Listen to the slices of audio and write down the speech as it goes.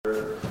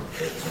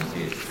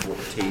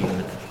18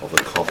 of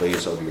the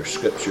copies of your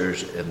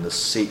scriptures in the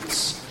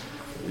seats.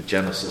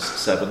 Genesis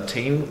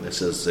 17,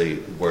 this is the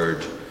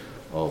word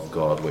of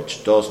God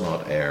which does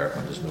not err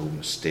and has no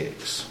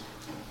mistakes.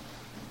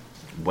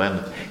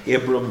 When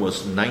Abram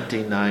was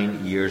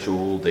 99 years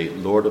old, the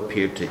Lord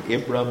appeared to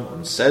Abram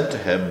and said to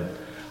him,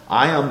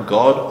 I am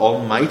God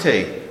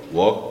Almighty.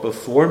 Walk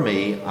before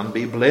me and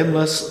be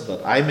blameless,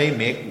 that I may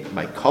make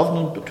my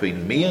covenant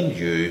between me and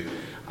you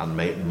and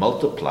may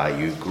multiply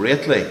you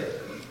greatly.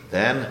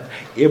 Then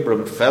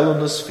Abram fell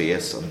on his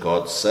face, and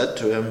God said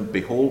to him,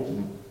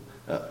 Behold,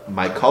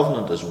 my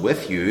covenant is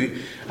with you,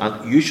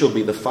 and you shall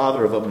be the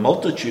father of a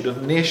multitude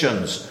of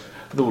nations.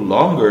 No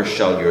longer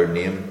shall your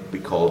name be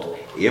called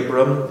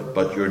Abram,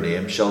 but your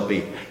name shall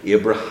be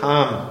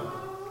Abraham.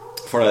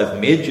 For I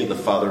have made you the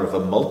father of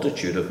a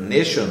multitude of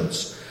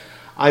nations.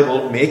 I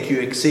will make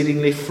you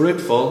exceedingly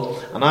fruitful,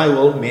 and I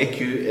will make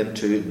you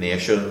into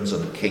nations,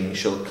 and kings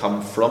shall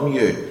come from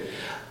you.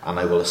 And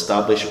I will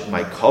establish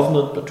my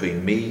covenant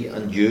between me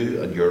and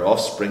you and your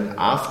offspring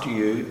after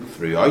you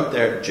throughout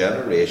their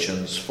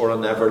generations for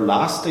an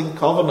everlasting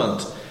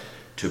covenant,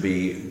 to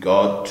be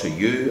God to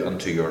you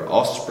and to your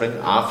offspring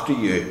after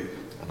you.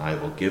 And I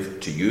will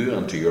give to you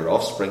and to your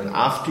offspring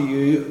after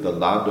you the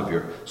land of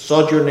your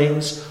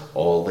sojournings,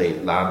 all the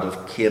land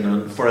of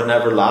Canaan, for an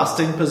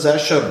everlasting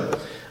possession,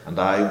 and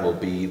I will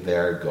be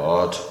their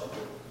God.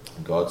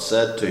 And God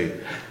said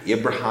to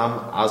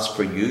Abraham, As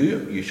for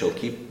you, you shall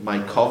keep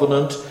my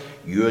covenant,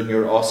 you and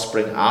your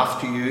offspring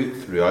after you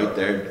throughout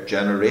their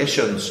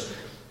generations.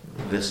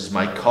 This is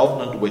my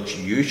covenant which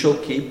you shall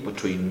keep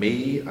between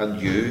me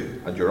and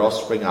you and your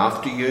offspring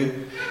after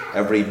you.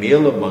 Every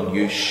male among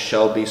you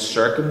shall be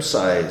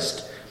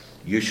circumcised.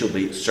 You shall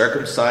be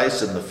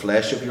circumcised in the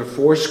flesh of your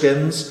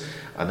foreskins,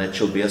 and it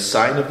shall be a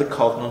sign of the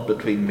covenant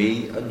between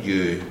me and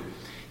you.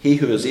 He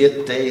who is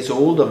 8 days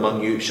old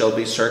among you shall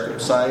be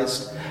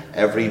circumcised.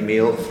 Every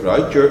male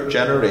throughout your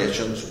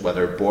generations,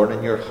 whether born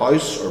in your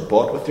house or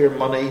bought with your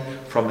money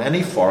from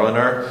any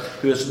foreigner,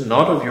 who is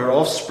not of your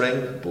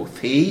offspring, both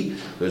he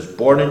who is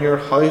born in your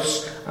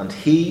house and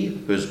he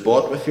who is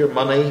bought with your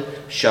money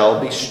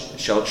shall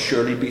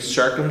surely be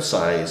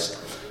circumcised.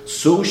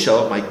 So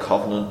shall my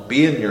covenant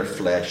be in your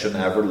flesh, an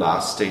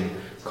everlasting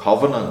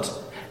covenant.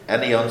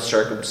 Any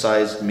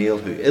uncircumcised male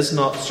who is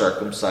not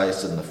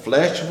circumcised in the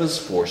flesh of his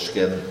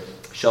foreskin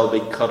shall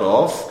be cut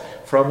off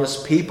from his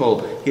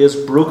people. He has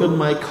broken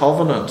my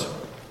covenant.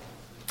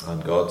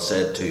 And God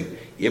said to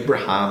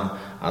Abraham,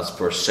 As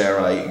for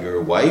Sarai your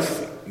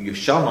wife, you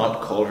shall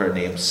not call her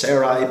name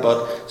Sarai,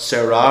 but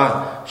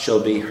Sarah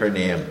shall be her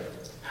name.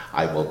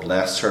 I will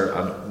bless her,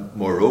 and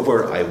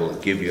moreover I will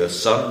give you a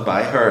son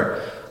by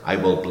her. I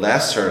will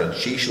bless her, and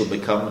she shall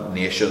become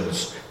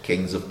nations.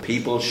 Kings of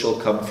people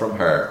shall come from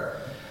her.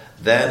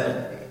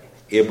 Then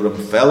Abram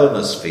fell on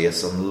his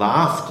face and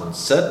laughed and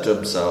said to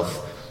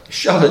himself,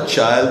 Shall a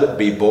child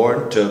be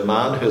born to a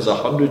man who is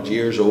 100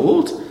 years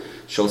old?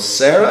 Shall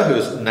Sarah, who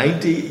is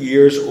 90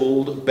 years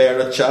old, bear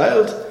a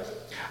child?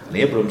 And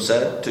Abram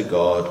said to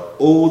God,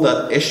 Oh,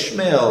 that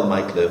Ishmael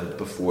might live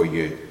before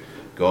you.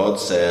 God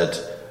said,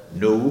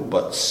 No,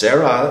 but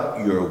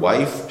Sarah, your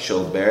wife,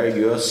 shall bear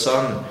you a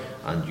son,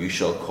 and you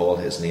shall call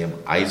his name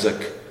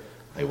Isaac.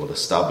 I will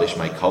establish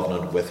my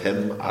covenant with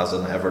him as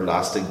an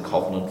everlasting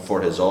covenant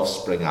for his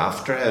offspring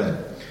after him.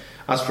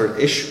 As for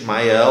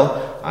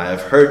Ishmael, I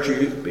have heard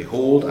you.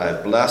 Behold, I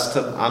have blessed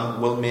him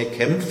and will make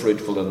him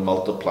fruitful and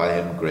multiply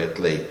him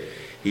greatly.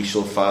 He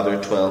shall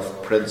father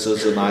 12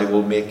 princes, and I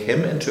will make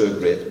him into a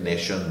great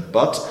nation.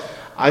 But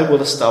I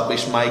will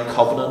establish my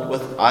covenant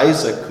with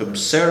Isaac, whom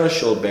Sarah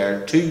shall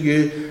bear to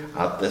you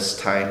at this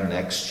time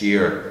next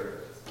year.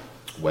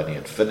 When he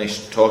had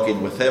finished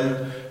talking with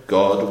him,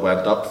 God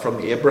went up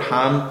from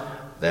Abraham.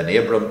 Then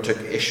Abram took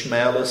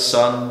Ishmael his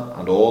son,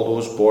 and all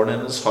those born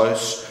in his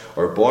house,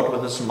 or bought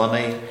with his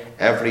money,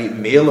 every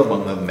male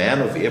among the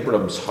men of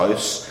Abram's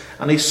house,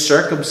 and he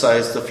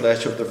circumcised the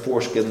flesh of their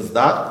foreskins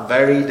that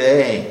very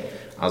day,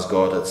 as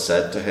God had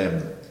said to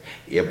him.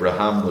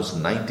 Abraham was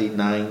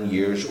 99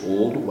 years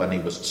old when he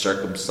was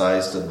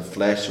circumcised in the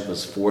flesh of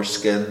his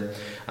foreskin,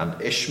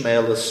 and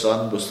Ishmael his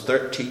son was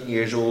 13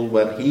 years old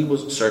when he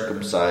was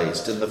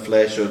circumcised in the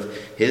flesh of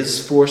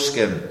his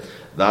foreskin.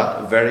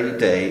 That very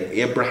day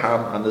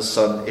Abraham and his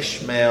son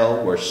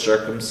Ishmael were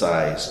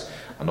circumcised,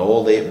 and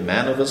all the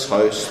men of his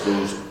house,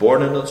 those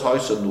born in his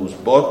house and those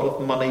bought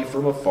with money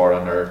from a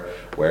foreigner,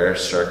 were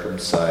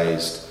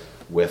circumcised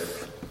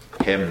with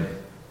him.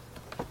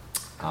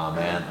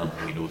 Amen. And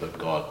we know that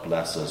God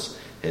blesses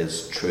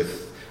his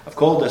truth. I've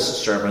called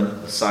this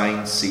sermon The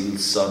Sign, Seal,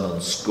 Son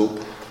and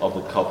Scope of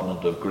the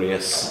Covenant of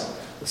Grace.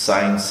 The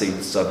sign,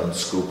 seal, son and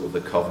scope of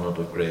the Covenant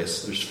of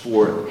Grace. There's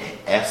 4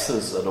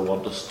 S's that I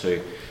want us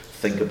to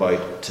think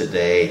about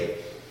today.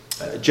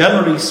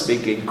 Generally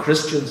speaking,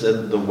 Christians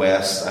in the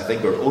West, I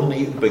think, are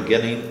only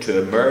beginning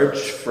to emerge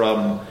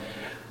from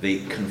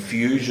the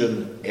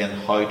confusion in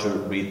how to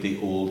read the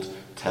Old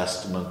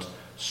Testament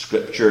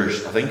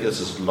Scriptures. I think this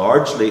is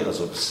largely,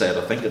 as I've said,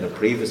 I think in a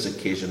previous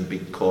occasion,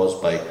 been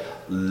caused by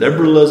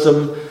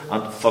liberalism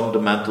and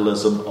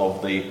fundamentalism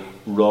of the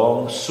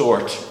wrong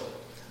sort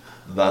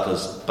that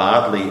has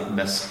badly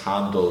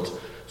mishandled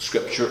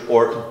Scripture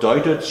or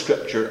doubted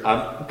Scripture.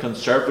 And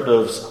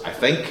conservatives, I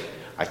think,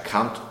 I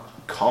can't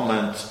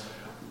comment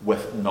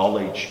with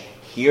knowledge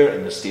here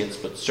in the States,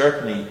 but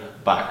certainly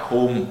back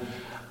home,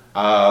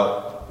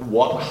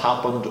 what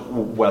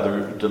happened,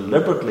 whether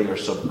deliberately or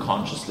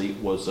subconsciously,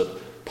 was that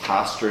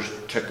pastors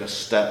took a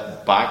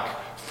step back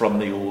from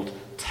the Old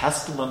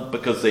Testament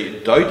because they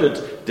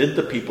doubted, did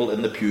the people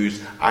in the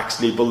pews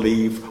actually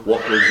believe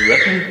what was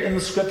written in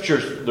the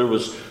Scriptures? There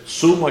was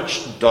so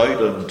much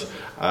doubt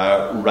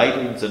and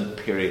writings and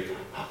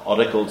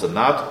periodicals and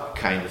that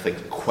kind of thing,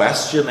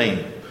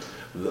 questioning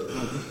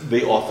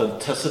the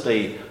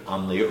authenticity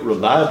and the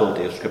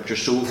reliability of Scripture.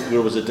 So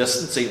there was a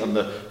distancing, and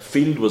the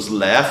field was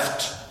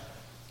left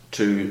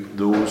to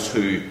those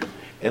who,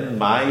 in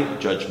my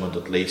judgment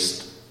at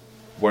least,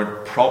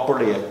 weren't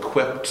properly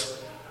equipped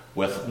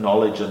with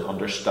knowledge and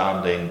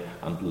understanding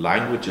and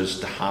languages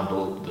to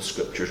handle the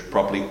Scriptures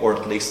properly, or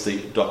at least the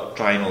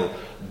doctrinal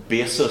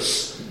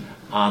basis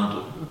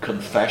and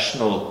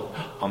confessional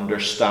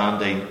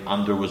understanding.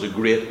 And there was a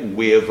great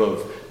wave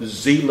of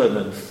zeal and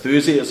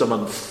enthusiasm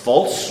and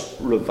false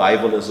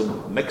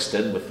revivalism mixed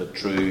in with the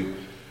true,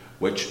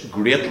 which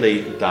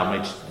greatly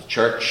damaged the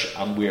church.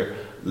 And we're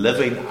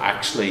living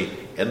actually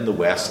in the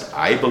West,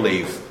 I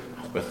believe,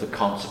 with the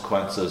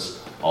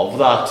consequences of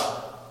that.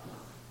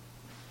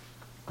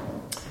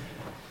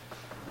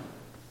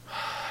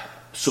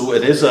 So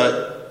it is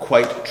a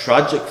quite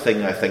tragic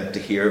thing, I think, to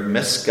hear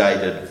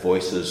misguided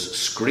voices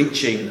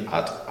screeching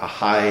at a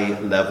high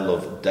level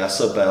of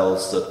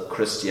decibels that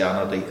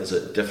Christianity is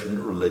a different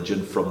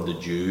religion from the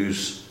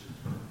Jews,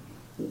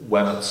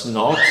 when it's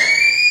not.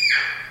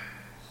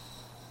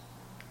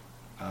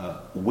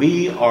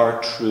 We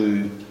are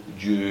true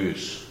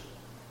Jews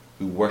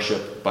who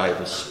worship by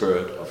the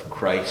Spirit of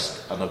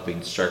Christ and have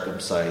been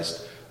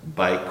circumcised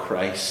by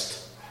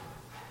Christ.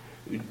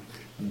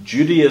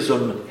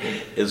 Judaism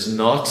is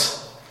not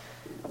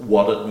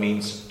what it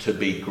means to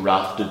be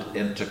grafted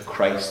into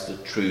Christ, the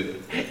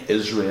true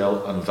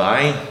Israel and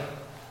vine,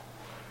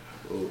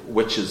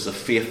 which is the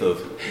faith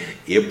of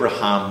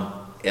Abraham,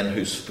 in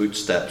whose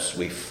footsteps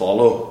we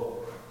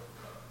follow.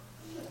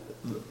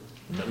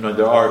 Now,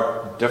 there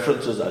are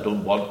differences. I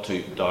don't want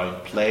to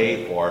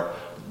downplay or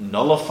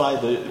nullify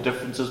the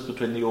differences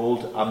between the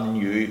old and the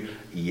new,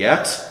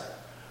 yet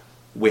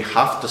we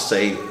have to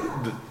say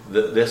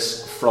that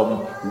this,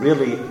 from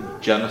really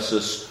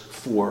Genesis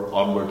 4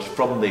 onwards,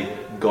 from the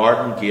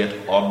Garden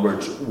Gate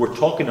onwards, we're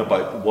talking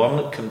about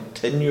one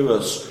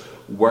continuous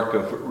work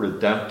of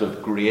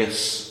redemptive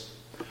grace,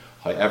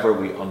 however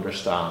we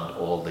understand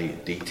all the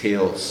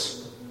details.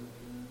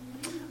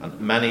 And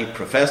many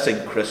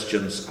professing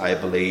Christians, I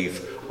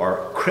believe,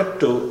 are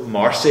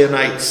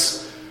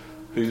crypto-Marcionites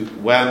who,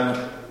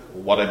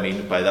 what I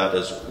mean by that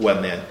is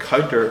when they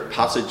encounter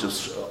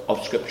passages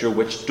of Scripture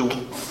which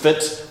don't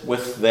fit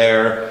with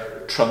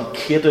their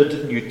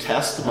truncated New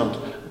Testament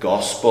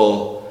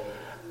gospel,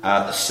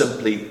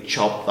 simply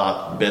chop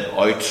that bit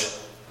out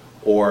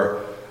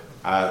or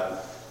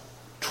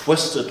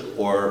twist it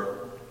or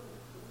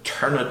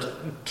turn it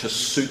to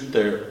suit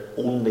their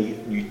only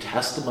New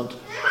Testament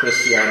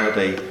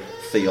Christianity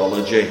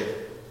theology.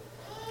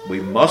 We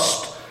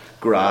must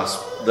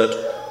grasp that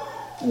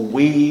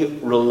we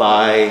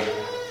rely,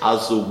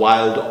 as the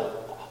wild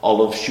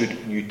olive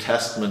shoot New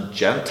Testament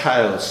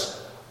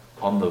Gentiles,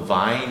 on the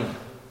vine,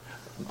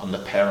 on the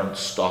parent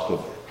stock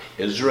of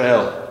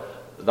Israel.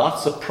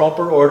 That's the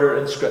proper order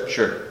in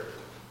Scripture,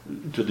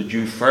 to the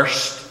Jew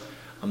first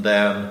and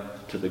then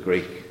to the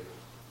Greek.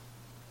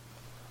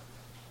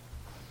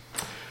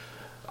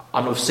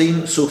 And we've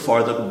seen so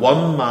far that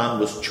one man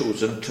was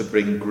chosen to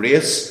bring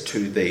grace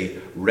to the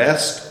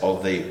rest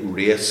of the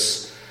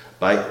race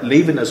by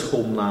leaving his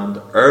homeland,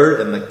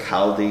 Ur in the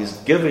Chaldees,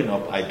 giving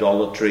up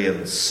idolatry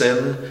and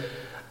sin,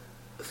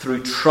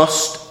 through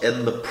trust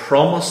in the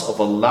promise of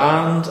a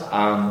land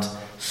and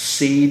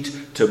seed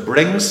to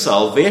bring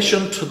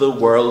salvation to the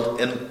world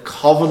in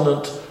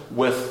covenant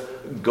with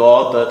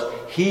God,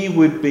 that he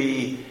would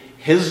be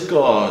his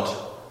God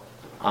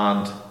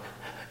and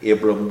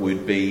Abram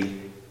would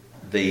be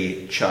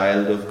the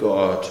child of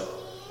God.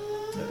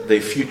 The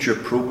future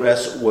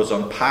progress was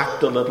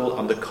unpacked a little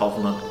and the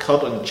covenant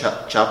cut in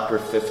chapter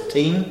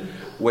 15,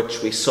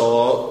 which we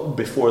saw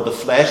before the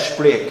flesh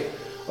break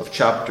of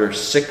chapter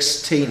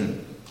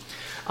 16.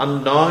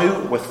 And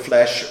now, with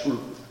flesh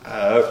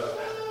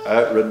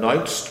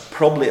renounced,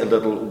 probably a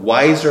little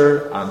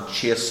wiser and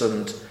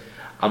chastened,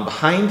 and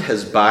behind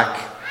his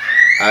back,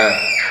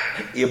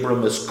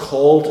 Abram is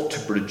called to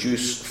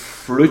produce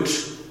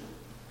fruit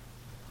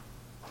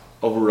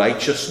of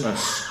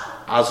righteousness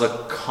as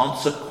a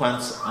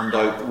consequence and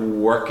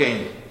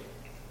outworking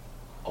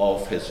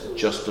of his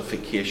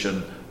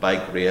justification by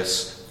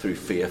grace through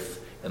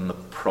faith in the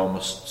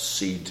promised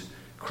seed,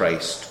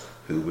 Christ,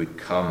 who would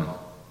come.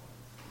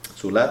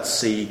 So let's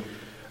see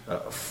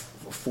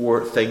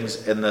four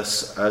things in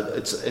this.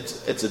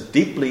 It's a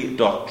deeply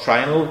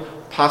doctrinal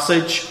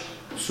passage,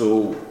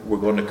 so we're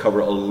going to cover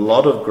a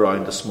lot of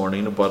ground this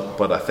morning,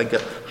 but I think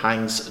it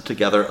hangs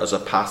together as a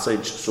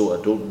passage, so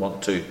I don't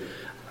want to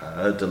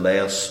delay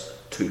us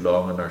too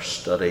long in our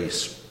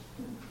studies.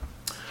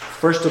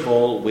 First of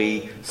all,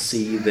 we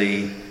see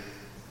the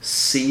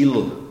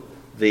seal.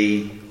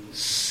 The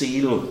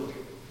seal.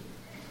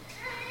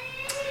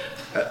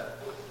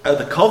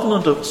 The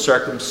covenant of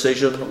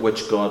circumcision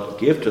which God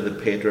gave to the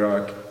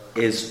patriarch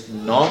is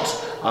not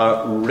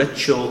a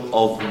ritual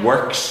of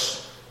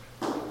works.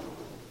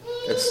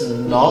 It's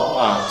not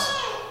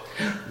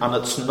that. And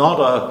it's not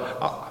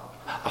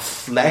a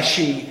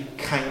fleshy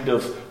kind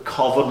of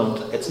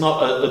covenant. It's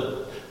not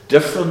a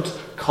different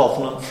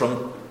covenant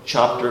from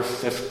chapter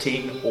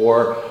 15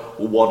 or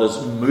what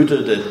is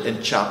mooted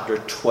in chapter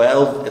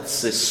 12.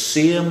 It's the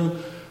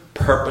same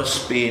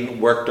purpose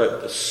being worked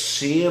out, the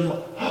same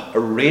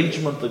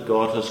arrangement that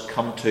God has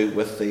come to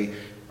with the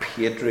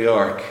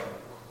patriarch.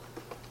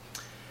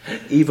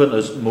 Even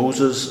as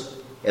Moses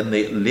in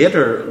the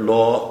later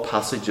law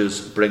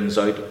passages brings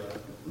out,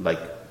 like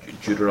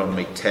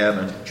Deuteronomy 10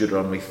 and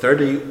Deuteronomy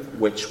 30,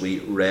 which we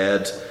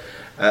read,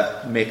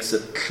 makes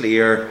it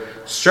clear,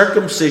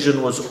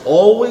 circumcision was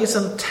always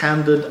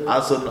intended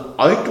as an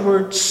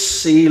outward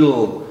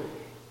seal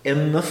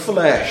in the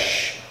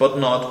flesh, but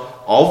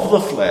not of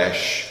the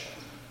flesh,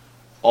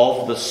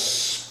 of the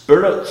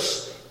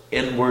Spirit's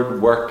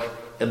inward work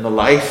in the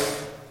life.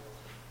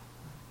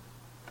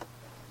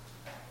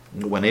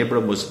 When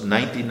Abram was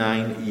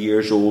 99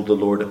 years old, the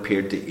Lord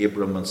appeared to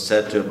Abram and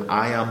said to him,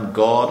 I am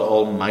God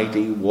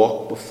Almighty,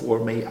 walk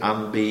before me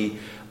and be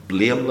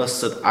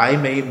blameless, that I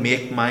may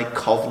make my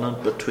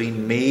covenant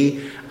between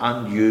me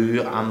and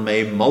you and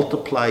may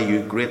multiply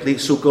you greatly.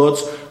 So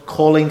God's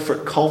calling for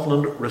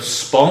covenant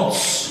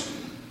response.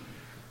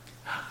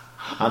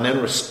 And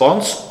in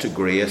response to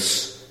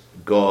grace,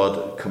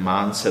 God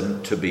commands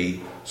him to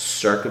be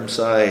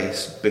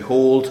circumcised.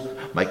 Behold,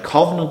 my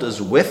covenant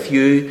is with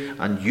you,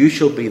 and you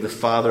shall be the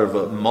father of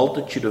a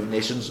multitude of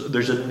nations.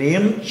 There's a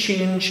name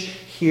change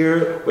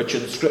here, which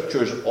in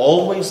Scripture is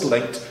always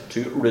linked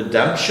to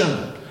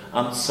redemption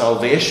and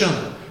salvation.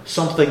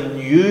 Something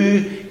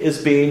new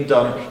is being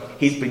done.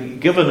 He's been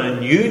given a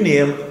new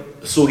name,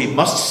 so he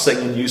must sing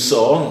a new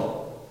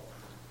song.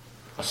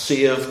 A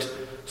saved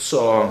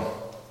song.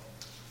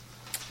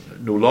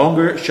 No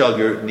longer shall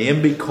your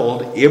name be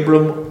called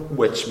Abram,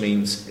 which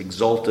means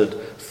exalted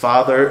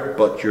father,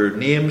 but your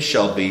name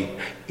shall be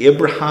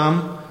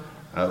Abraham,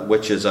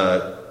 which is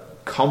a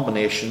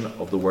combination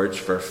of the words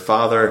for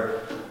father,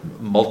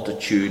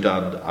 multitude,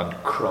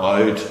 and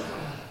crowd.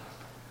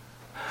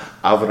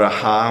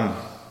 Avraham,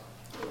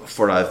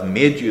 for I've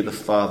made you the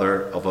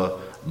father of a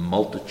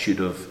multitude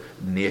of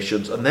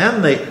nations. And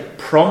then the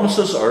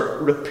promises are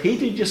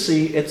repeated. You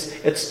see,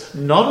 it's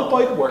not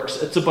about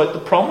works, it's about the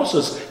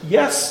promises.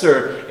 Yes,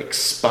 they're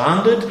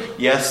expanded,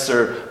 yes,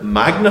 they're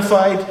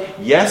magnified,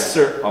 yes,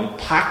 they're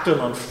unpacked and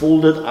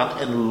unfolded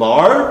and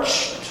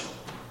enlarged.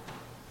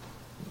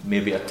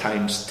 Maybe a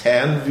times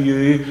 10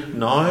 view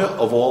now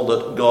of all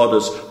that God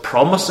is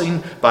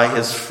promising by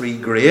his free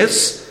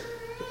grace.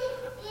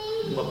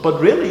 But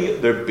really,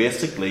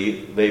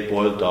 they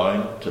boil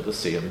down to the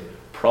same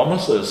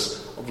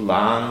promises of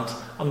land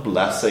and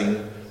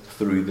blessing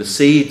through the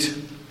seed.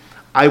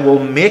 I will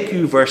make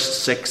you, verse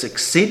 6,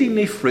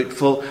 exceedingly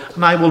fruitful,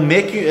 and I will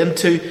make you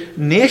into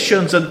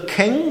nations, and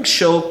kings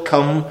shall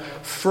come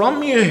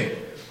from you.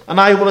 And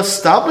I will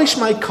establish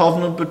my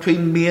covenant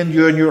between me and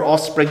you and your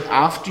offspring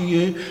after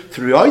you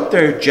throughout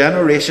their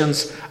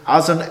generations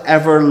as an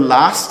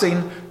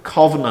everlasting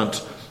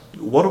covenant.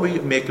 What do we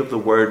make of the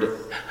word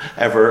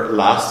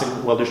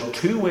everlasting? Well, there's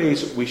two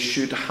ways we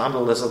should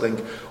handle this, I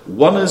think.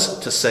 One is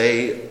to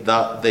say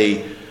that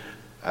the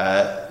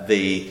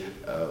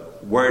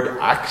word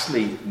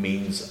actually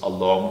means a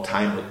long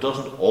time. It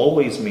doesn't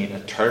always mean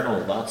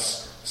eternal.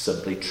 That's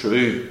simply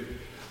true.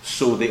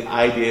 So the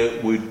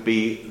idea would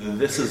be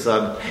this is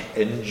an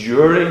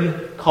enduring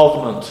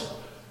covenant,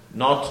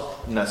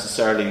 not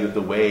necessarily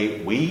the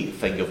way we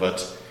think of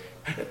it,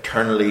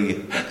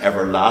 eternally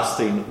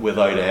everlasting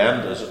without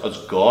end, as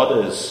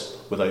God is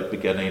without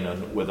beginning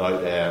and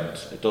without end.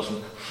 It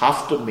doesn't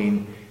have to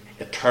mean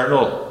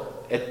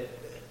eternal.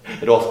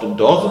 It often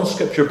does in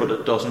Scripture, but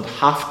it doesn't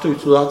have to.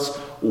 So that's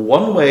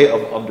one way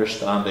of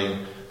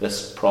understanding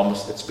this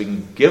promise. It's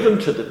been given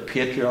to the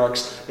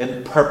patriarchs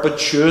in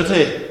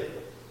perpetuity.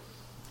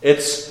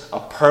 It's a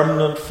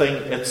permanent thing.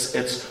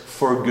 It's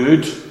for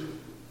good.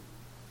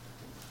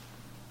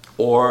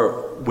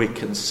 Or we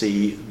can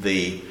see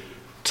the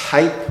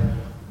type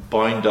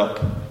bound up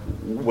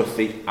with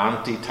the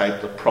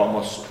antitype, the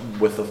promise,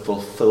 with the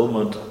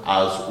fulfillment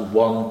as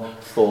one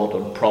thought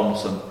and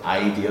promise and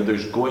idea.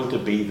 There's going to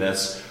be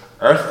this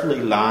earthly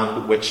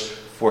land which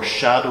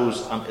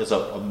foreshadows and is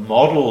a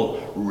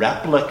model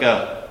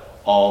replica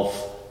of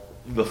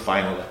the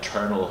final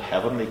eternal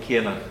heavenly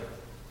Canaan.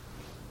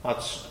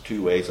 That's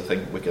two ways I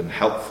think we can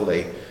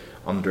helpfully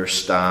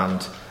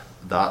understand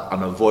that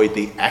and avoid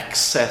the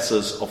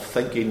excesses of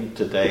thinking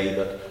today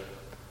that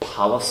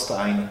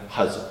Palestine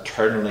has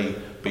eternally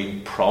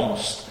been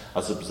promised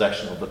as a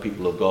possession of the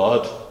people of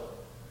God.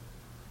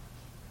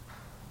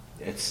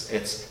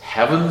 It's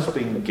heaven's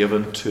been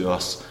given to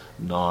us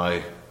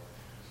now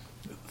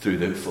through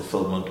the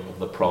fulfillment of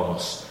the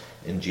promise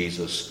in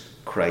Jesus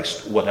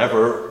Christ.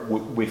 Whatever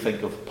we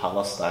think of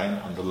Palestine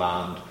and the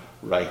land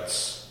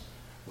rights,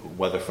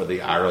 whether for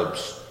the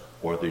Arabs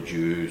or the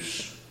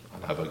Jews,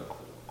 and I have a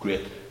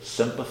great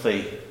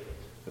sympathy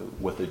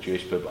with the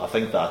Jewish people. I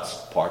think that's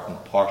part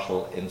and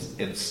parcel,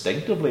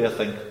 instinctively, I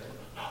think,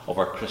 of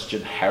our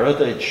Christian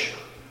heritage,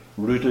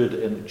 rooted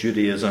in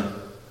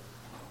Judaism.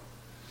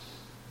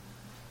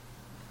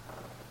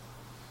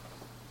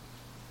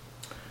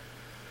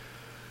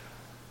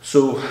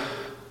 So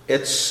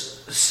it's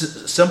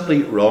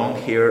simply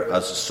wrong here,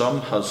 as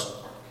some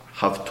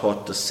have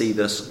taught, to see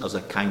this as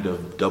a kind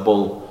of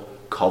double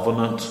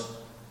covenant.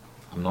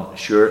 I'm not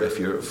sure if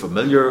you're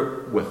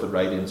familiar with the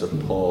writings of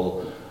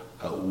Paul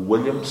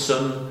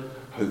Williamson,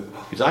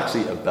 who's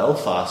actually a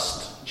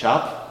Belfast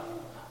chap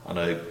and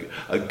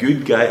a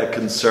good guy, a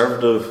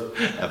conservative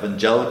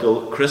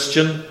evangelical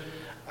Christian.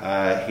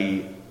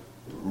 He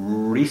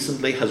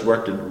recently has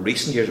worked in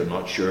recent years, I'm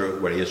not sure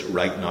where he is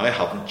right now, I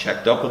haven't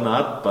checked up on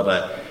that,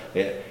 but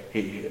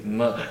he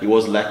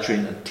was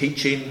lecturing and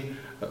teaching,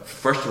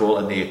 first of all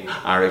in the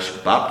Irish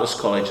Baptist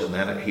College, and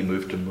then he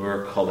moved to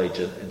Moore College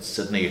in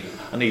Sydney,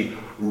 and he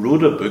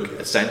wrote a book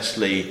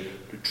essentially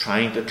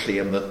trying to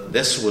claim that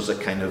this was a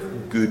kind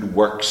of good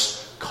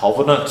works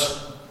covenant,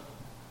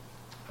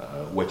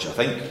 which I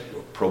think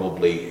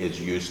probably is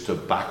used to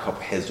back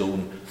up his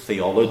own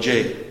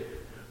theology,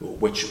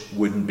 which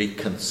wouldn't be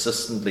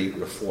consistently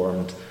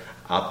reformed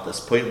at this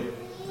point.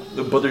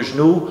 But there's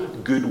no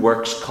good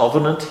works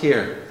covenant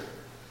here.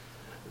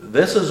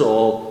 This is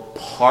all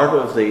part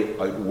of the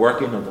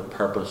outworking of the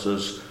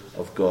purposes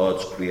of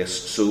God's grace,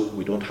 so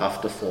we don't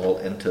have to fall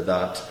into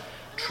that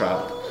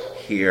trap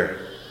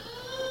here.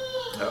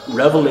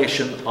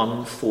 Revelation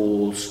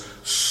unfolds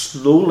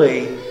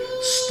slowly,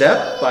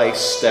 step by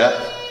step.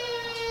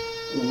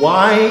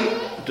 Why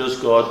does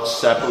God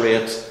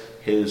separate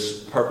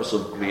his purpose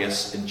of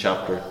grace in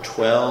chapter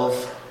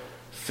 12,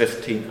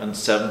 15 and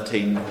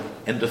 17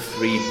 into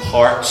three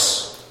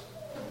parts?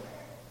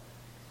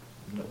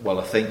 Well,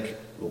 I think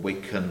we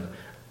can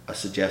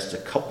suggest a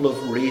couple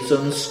of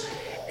reasons.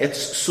 It's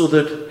so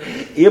that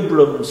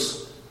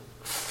Abram's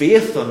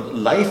faith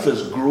and life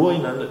is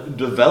growing and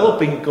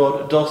developing.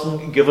 God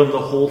doesn't give him the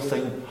whole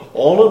thing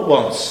all at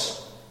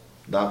once.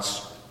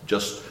 That's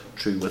just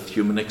true with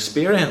human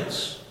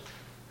experience.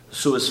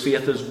 So his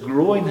faith is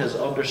growing, his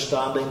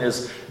understanding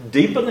is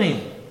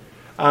deepening,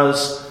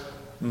 as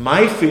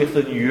my faith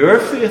and your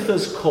faith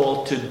is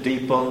called to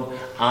deepen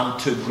and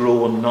to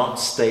grow and not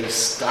stay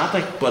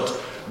static,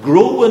 but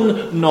grow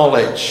in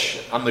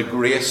knowledge and the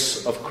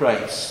grace of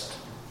Christ.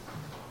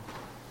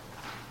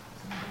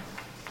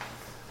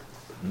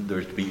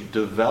 There's to be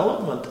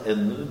development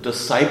in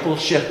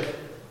discipleship.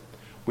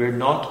 We're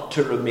not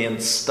to remain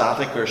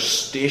static or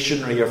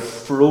stationary or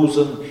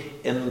frozen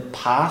in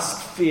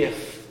past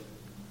faith,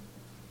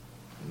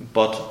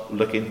 but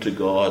looking to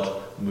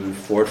God, move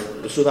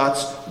forward. So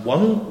that's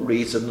one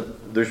reason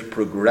there's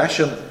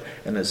progression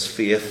in his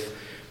faith.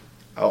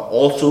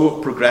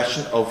 Also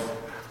progression of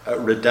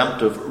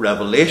redemptive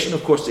revelation,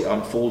 of course, the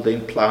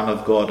unfolding plan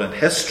of God in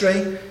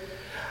history.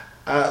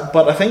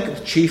 But I think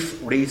the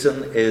chief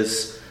reason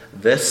is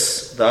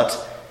this, that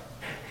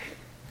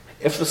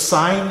if the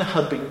sign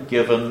had been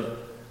given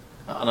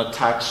and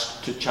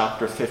attached to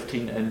chapter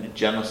 15 in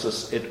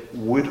Genesis, it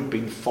would have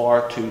been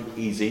far too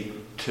easy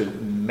to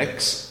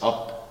mix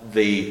up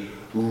the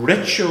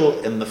ritual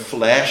in the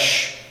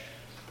flesh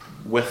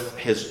with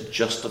his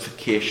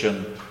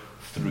justification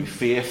through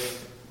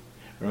faith.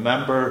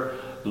 Remember,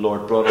 the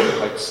Lord brought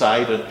him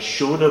outside and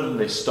showed him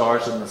the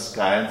stars in the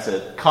sky and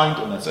said, "Count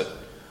them." And I said,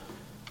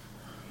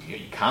 "You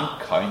can't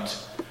count.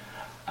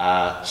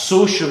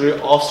 So shall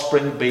your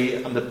offspring be."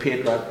 And the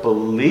patriarch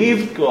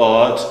believed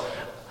God,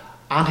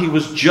 and he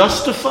was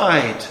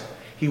justified.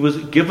 He was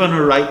given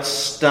a right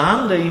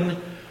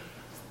standing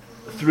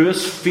through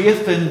his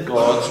faith in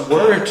God's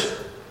word.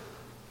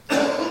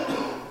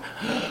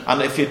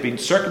 And if he had been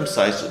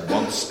circumcised at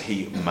once,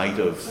 he might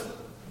have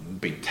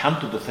been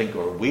tempted to think,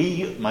 or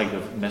we might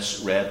have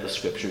misread the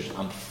scriptures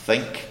and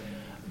think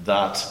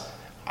that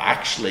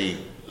actually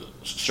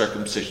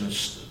circumcision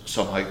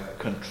somehow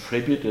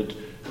contributed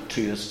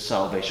to his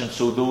salvation.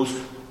 So those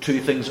two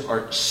things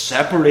are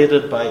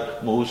separated by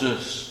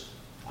Moses,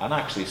 and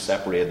actually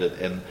separated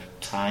in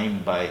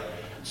time by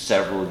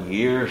several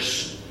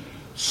years,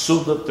 so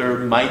that there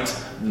might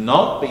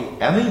not be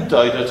any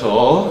doubt at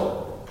all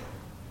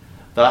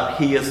that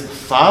he is the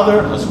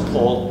Father, as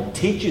Paul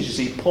teaches. You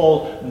see,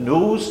 Paul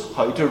knows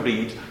how to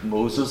read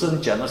Moses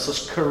and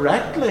Genesis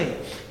correctly.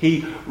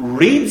 He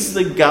reads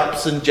the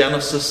gaps in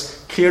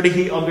Genesis clearly.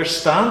 He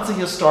understands the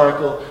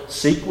historical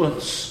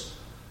sequence,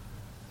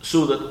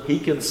 so that he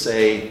can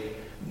say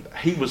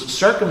he was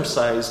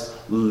circumcised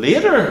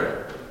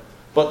later,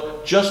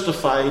 but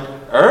justified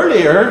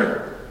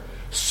earlier,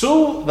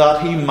 so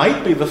that he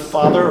might be the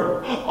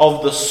father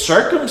of the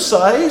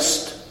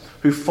circumcised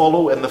who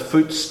follow in the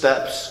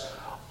footsteps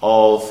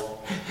of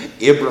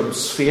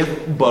Abram's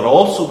faith, but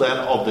also then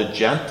of the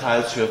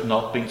Gentiles who have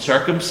not been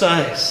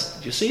circumcised.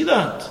 Do you see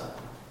that?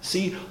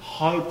 See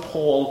how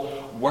Paul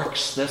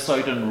works this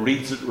out and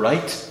reads it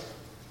right?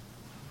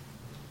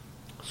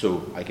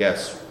 So I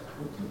guess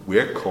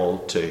we're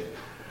called to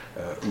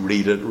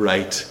read it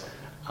right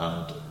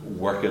and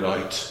work it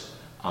out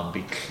and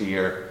be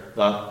clear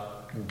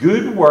that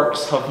good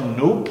works have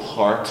no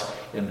part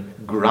in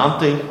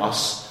granting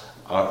us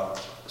a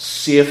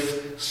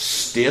safe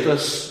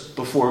status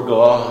before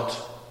God.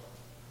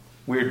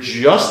 We're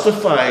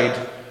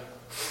justified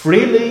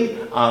freely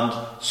and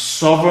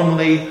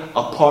sovereignly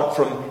apart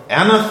from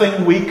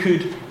anything we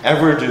could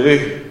ever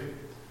do.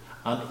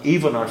 And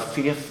even our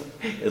faith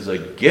is a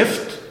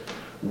gift,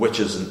 which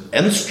is an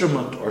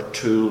instrument or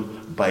tool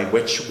by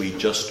which we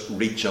just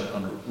reach up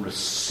and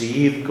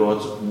receive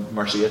God's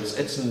mercy.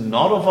 It's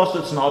not of us,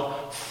 it's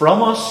not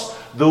from us,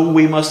 though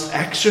we must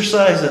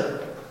exercise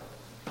it.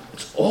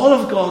 It's all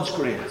of God's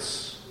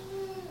grace.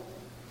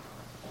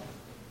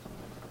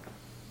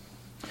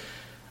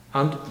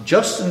 And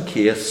just in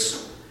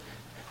case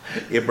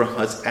Abraham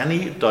has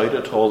any doubt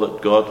at all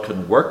that God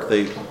can work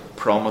the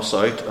promise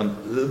out,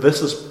 and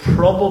this is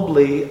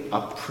probably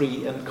a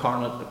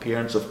pre-incarnate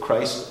appearance of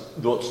Christ,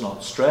 though it's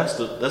not stressed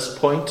at this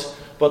point,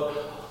 but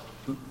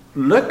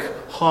look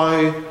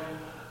how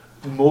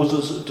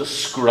Moses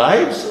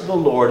describes the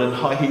Lord and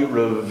how he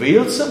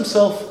reveals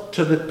himself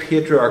to the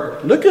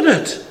patriarch. Look at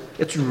it.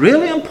 It's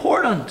really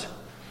important.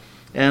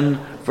 In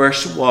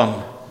verse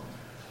 1,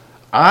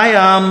 I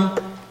am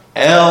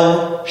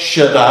El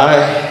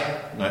Shaddai.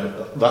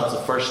 Now, that's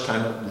the first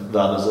time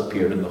that has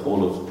appeared in the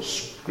whole of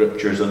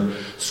Scriptures, and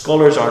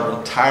scholars aren't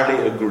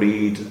entirely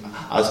agreed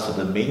as to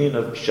the meaning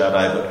of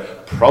Shaddai,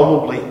 but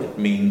probably it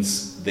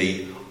means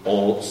the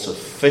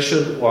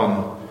all-sufficient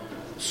one.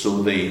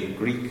 So the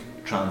Greek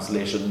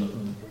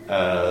translation,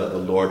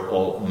 the Lord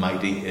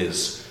Almighty,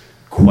 is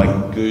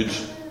quite good.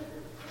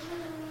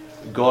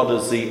 God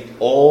is the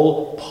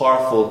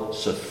all-powerful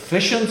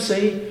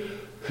sufficiency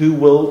who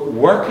will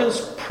work his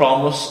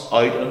promise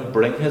out and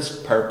bring his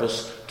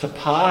purpose to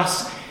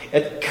pass.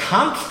 It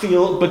can't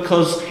fail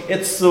because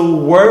it's the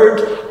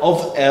word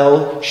of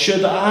El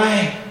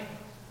Shaddai.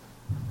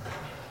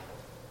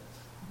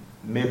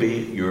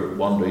 Maybe you're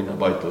wondering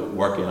about the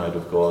working out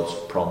of God's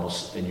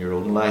promise in your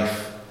own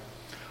life.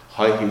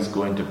 How he's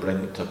going to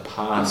bring it to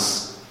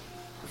pass.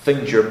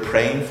 Things you're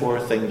praying for,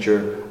 things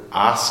you're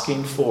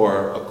asking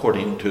for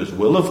according to his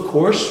will, of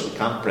course. We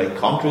can't pray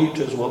contrary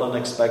to his will and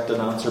expect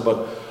an answer,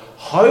 but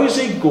how's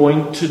he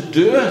going to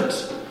do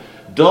it?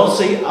 Does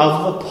he have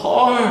the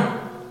power?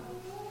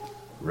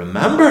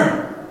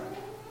 Remember,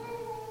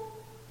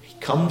 he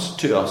comes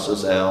to us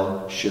as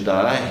El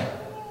Shaddai.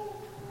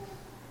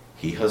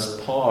 He has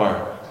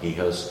power, he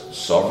has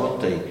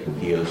sovereignty,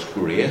 he has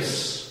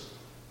grace.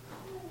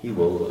 He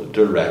will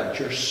direct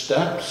your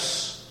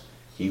steps.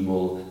 He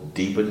will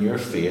deepen your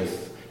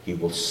faith. He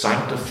will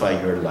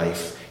sanctify your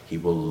life. He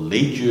will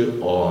lead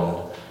you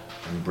on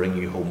and bring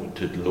you home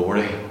to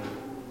glory.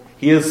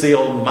 He is the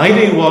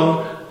Almighty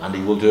One, and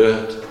he will do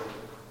it.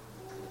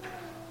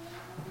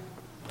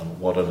 And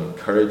what an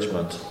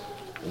encouragement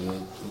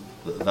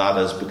that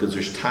is, because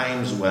there's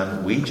times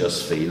when we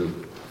just feel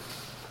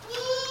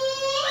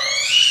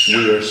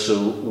we are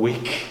so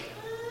weak.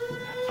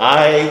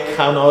 I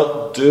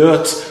cannot do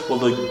it. Well,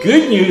 the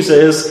good news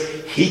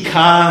is he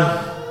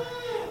can.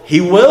 He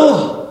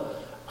will.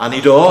 And he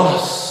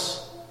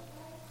does.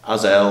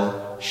 As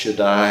El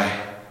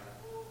Shaddai.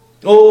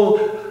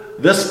 Oh,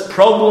 this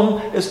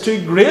problem is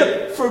too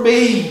great for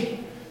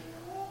me.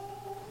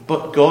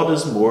 But God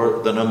is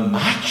more than a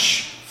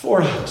match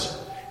for it.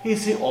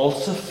 He's the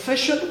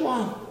all-sufficient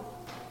one.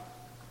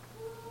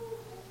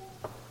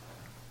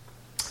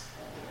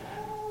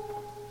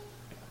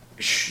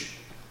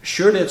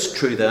 Surely it's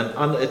true then,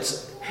 and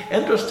it's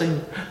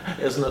interesting,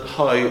 isn't it,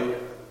 how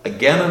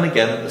again and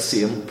again the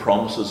same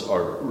promises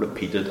are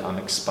repeated and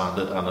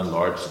expanded and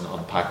enlarged and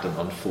unpacked and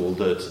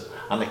unfolded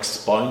and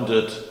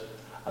expounded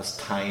as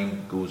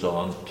time goes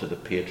on to the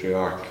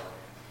patriarch.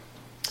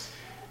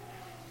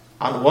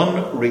 And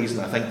one reason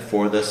I think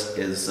for this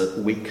is that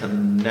we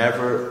can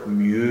never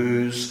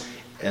muse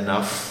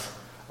enough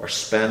or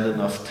spend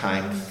enough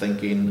time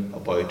thinking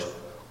about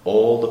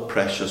all the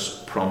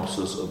precious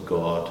promises of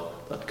God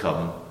that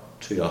come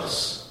to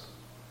us.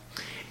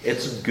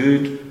 It's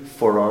good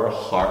for our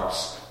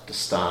hearts to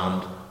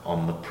stand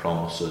on the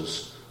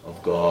promises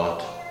of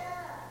God.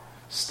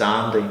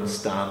 Standing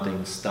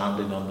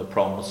on the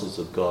promises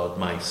of God,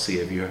 my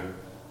Saviour.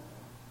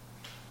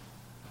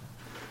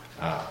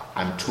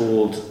 I'm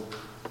told,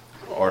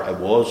 or I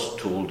was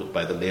told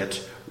by the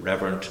late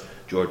Reverend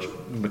George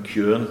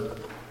McEwen,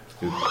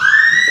 who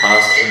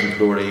passed in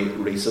glory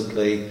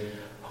recently,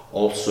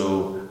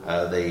 also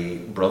the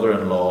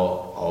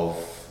brother-in-law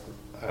of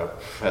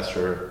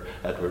Professor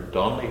Edward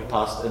Donnelly, who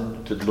passed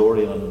into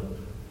glory on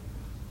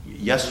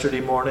yesterday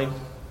morning.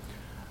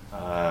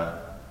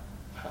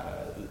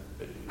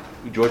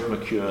 George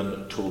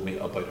McEwen told me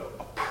about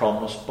a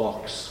promise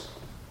box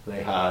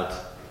they had.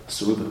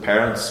 So the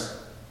parents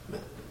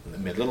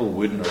made a little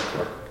wooden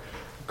or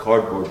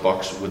cardboard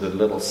box with a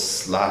little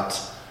slat,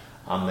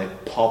 and they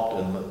popped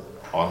in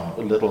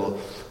on little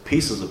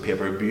pieces of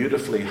paper,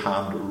 beautifully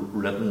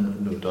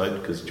handwritten, no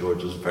doubt, because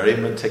George was very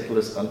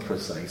meticulous and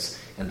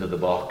precise, into the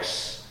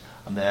box.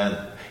 And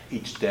then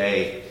each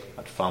day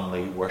at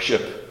family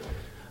worship,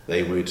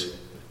 they would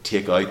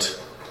take out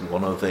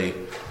one of the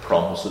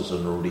promises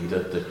and read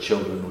it. The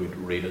children would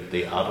read it,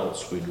 the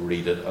adults would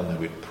read it, and they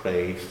would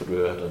pray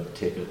through it and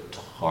take it to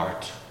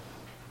heart.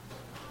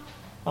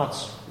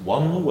 That's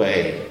one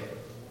way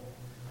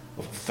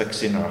of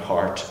fixing our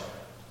heart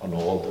on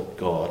all that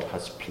God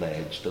has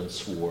pledged and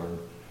sworn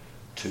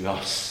to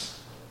us.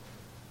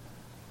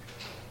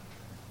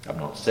 I'm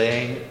not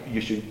saying you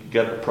should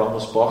get a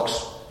promise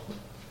box,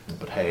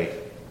 but hey,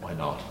 why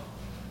not?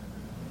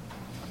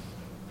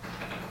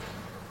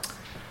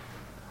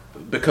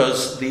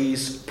 Because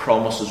these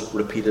promises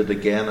repeated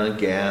again and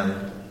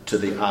again to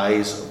the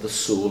eyes of the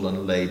soul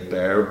and laid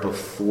bare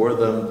before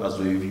them as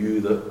we view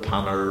the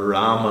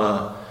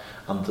panorama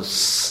and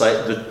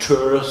the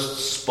tourist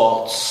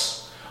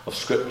spots of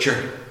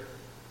Scripture,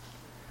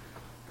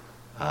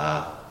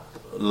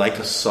 like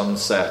a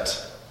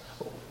sunset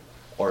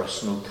or a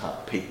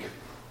snow-capped peak,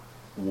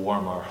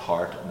 warm our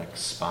heart and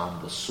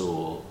expand the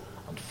soul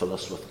and fill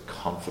us with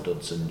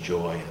confidence and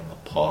joy in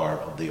the power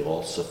of the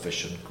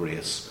all-sufficient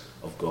grace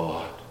of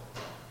God.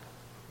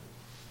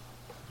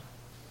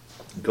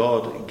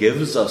 God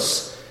gives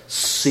us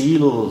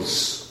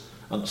seals,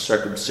 and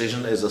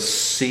circumcision is a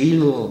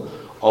seal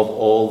of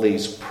all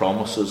these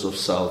promises of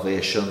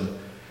salvation,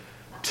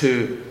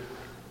 to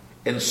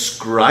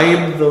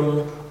inscribe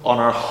them on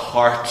our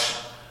heart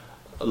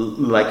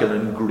like an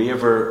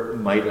engraver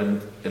might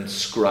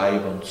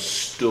inscribe on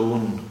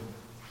stone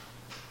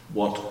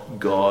what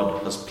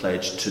God has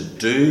pledged to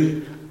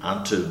do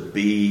and to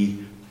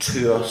be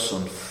to us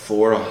and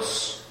for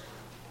us.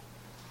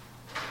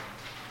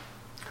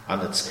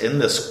 And it's in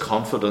this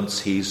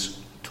confidence he's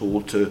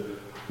told to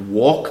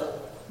walk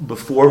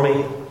before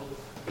me.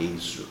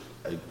 He's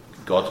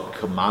God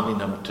commanding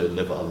him to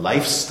live a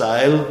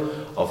lifestyle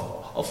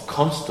of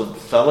constant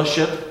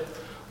fellowship,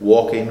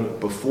 walking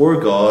before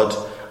God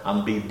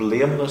and be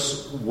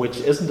blameless, which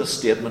isn't a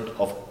statement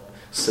of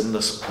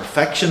sinless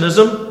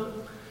perfectionism,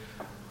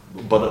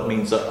 but it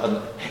means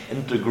an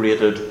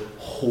integrated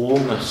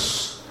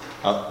wholeness,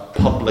 a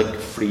public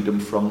freedom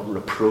from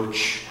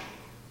reproach.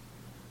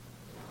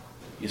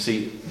 You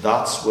see,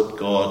 that's what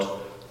God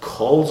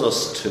calls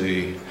us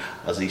to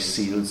as he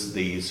seals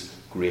these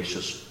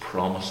gracious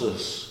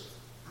promises.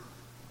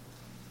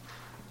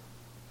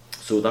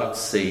 So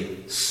that's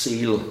the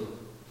seal.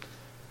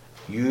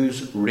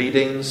 Use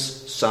readings,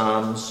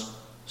 psalms,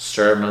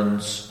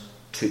 sermons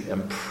to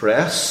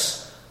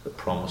impress the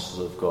promises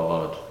of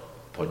God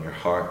upon your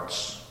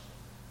hearts.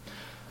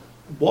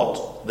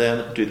 What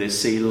then do they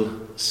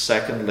seal?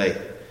 Secondly,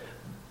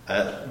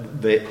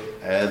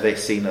 they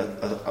seal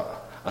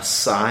a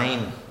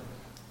sign.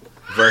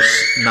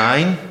 Verse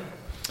 9,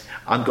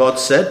 and God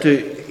said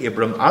to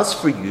Abram, as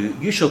for you,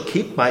 you shall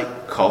keep my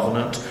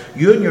covenant,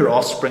 you and your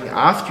offspring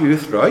after you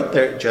throughout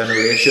their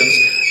generations.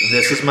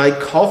 This is my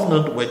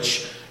covenant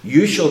which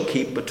you shall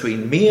keep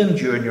between me and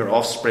you and your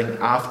offspring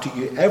after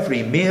you.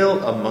 Every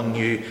male among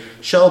you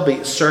shall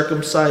be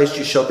circumcised.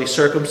 You shall be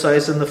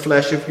circumcised in the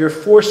flesh of your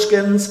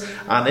foreskins,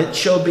 and it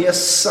shall be a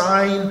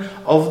sign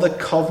of the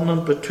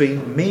covenant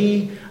between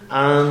me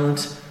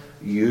and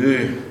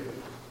you.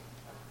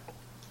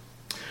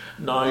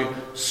 Now,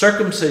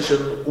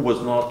 circumcision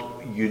was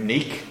not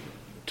unique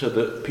to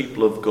the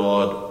people of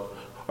God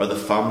or the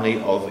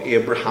family of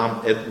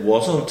Abraham. It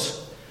wasn't.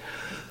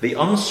 The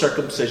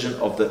uncircumcision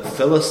of the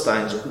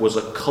Philistines was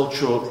a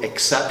cultural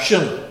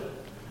exception.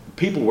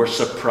 People were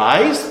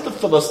surprised that the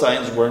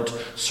Philistines weren't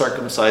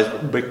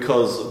circumcised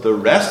because the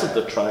rest of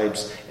the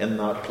tribes in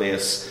that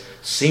place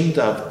seemed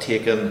to have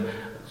taken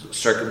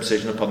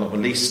circumcision upon them, at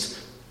least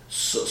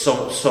some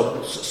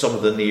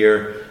of the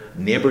near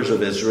neighbours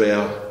of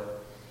Israel.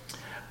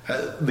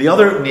 The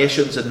other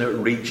nations in the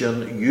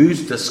region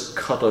used this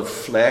cut of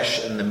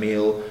flesh in the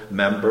male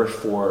member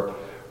for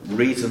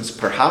reasons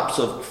perhaps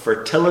of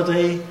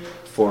fertility,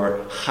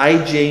 for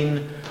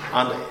hygiene,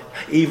 and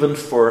even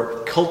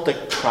for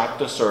cultic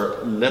practice or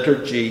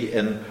liturgy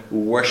in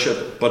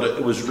worship. But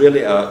it was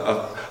really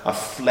a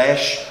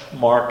flesh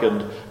mark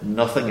and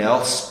nothing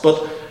else.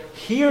 But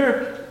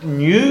here,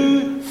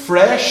 new,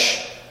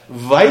 fresh,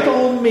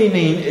 vital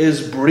meaning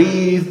is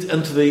breathed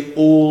into the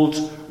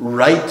old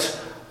rite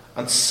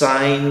and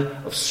sign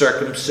of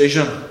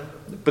circumcision,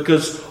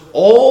 because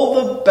all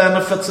the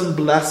benefits and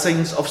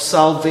blessings of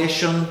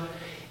salvation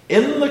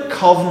in the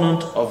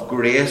covenant of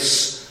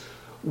grace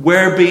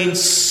were being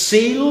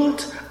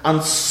sealed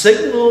and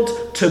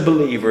signalled to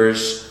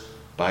believers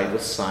by the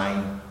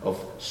sign of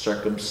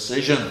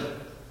circumcision.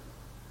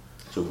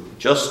 So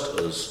just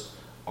as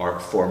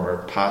our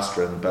former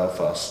pastor in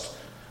Belfast,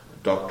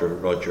 Dr.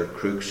 Roger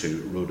Crooks,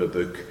 who wrote a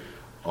book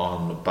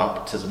on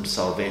baptism,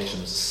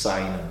 salvation,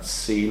 sign and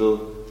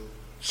seal.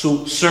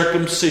 So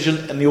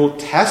circumcision in the Old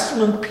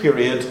Testament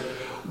period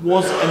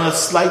was in a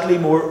slightly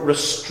more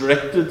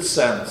restricted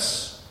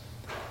sense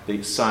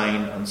the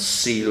sign and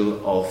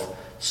seal of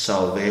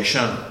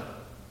salvation.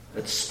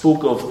 It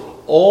spoke of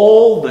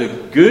all the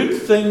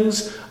good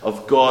things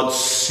of God's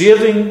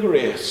saving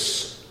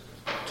grace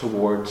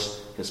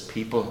towards his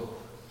people.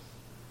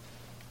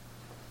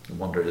 I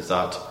wonder, is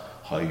that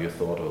how you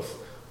thought of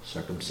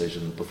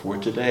circumcision before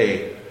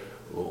today?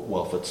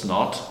 Well, if it's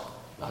not,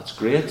 that's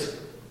great.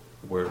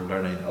 We're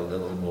learning a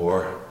little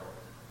more.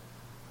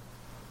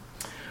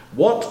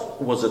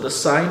 What was it a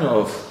sign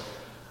of?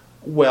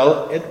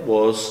 Well, it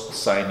was a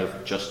sign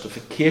of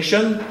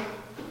justification,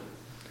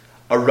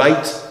 a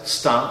right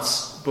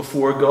stance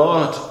before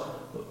God.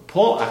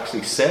 Paul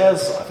actually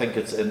says, I think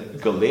it's in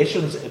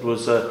Galatians, it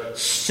was a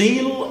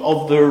seal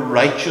of the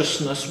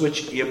righteousness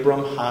which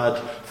Abram had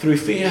through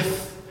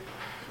faith.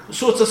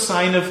 So it's a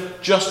sign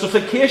of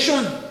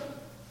justification.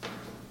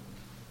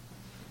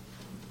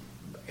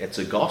 It's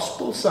a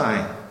gospel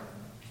sign.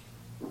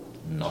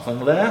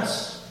 Nothing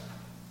less.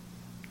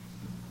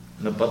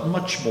 But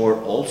much more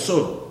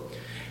also.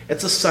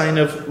 It's a sign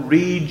of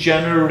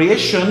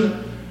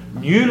regeneration,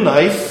 new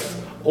life,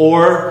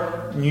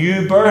 or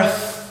new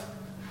birth.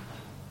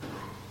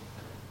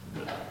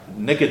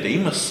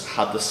 Nicodemus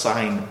had the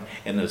sign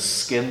in his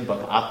skin, but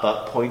at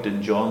that point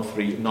in John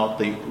 3, not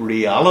the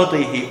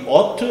reality he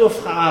ought to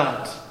have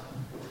had.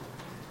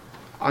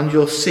 And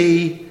you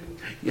see,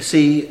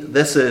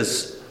 this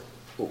is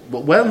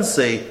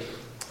Wednesday,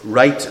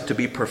 right to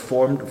be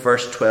performed,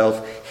 verse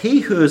 12. He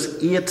who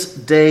is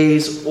 8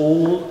 days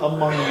old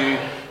among you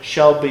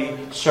shall be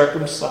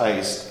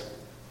circumcised.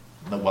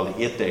 Now, well,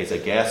 the 8 days, I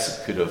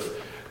guess, could have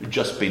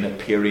just been a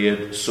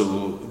period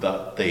so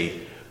that the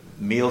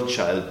male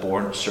child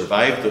born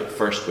survived the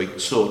first week,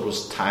 so it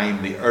was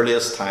time, the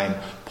earliest time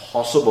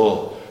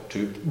possible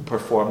to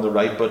perform the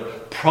rite.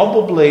 But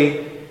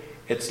probably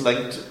it's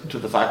linked to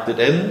the fact that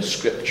in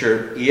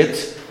Scripture,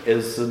 8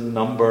 is the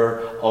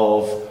number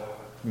of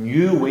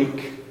new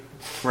week,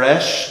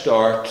 fresh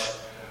start,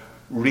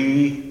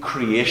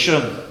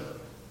 recreation.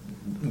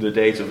 The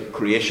days of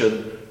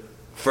creation: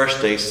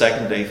 first day,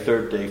 second day,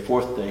 third day,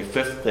 fourth day,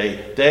 fifth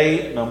day.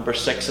 Day number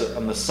 6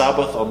 on the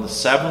Sabbath on the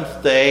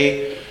 7th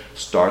day.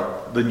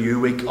 Start the new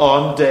week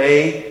on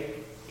day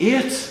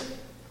 8.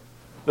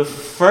 The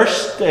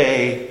first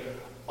day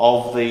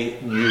of the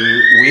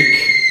new week,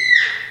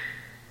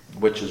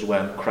 which is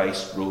when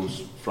Christ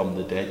rose from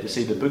the dead. You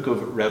see, the book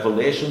of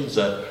Revelation's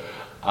a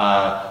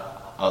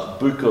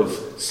book of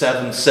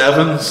 7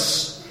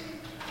 sevens.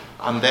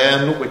 And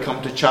then we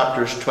come to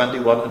chapters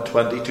 21 and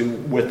 22,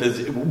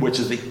 which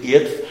is the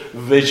 8th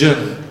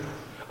vision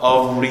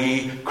of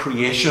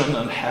recreation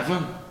in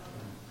heaven.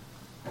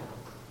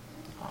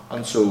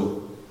 And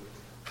so,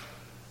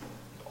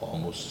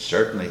 almost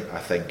certainly, I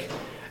think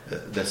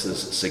this is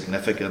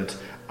significant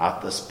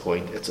at this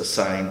point. It's a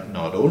sign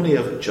not only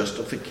of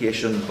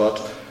justification,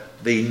 but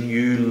the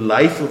new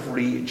life of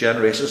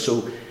regeneration.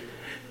 So,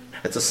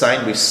 it's a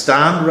sign we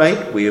stand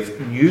right, we have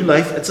new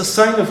life. It's a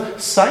sign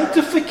of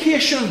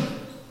sanctification.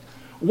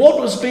 What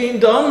was being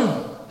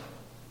done?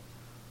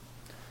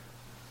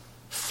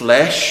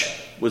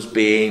 Flesh was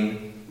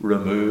being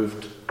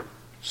removed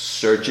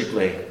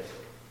surgically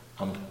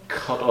and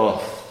cut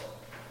off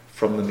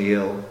from the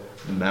male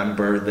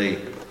member. The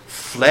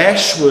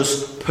flesh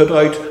was put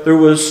out. There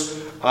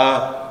was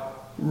a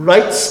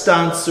right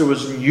stance. There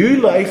was new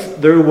life.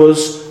 There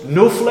was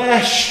no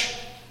flesh.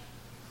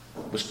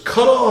 It was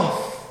cut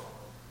off.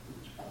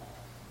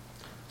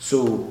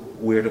 So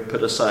we're to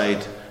put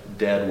aside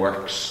dead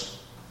works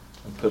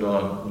and put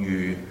on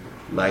new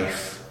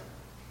life.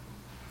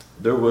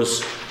 There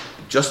was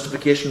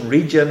justification,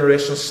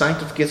 regeneration,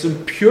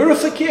 sanctification,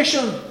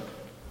 purification.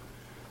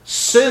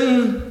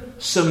 Sin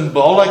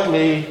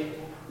symbolically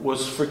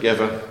was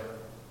forgiven.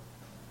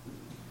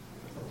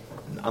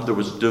 And there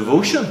was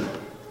devotion.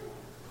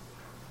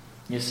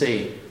 You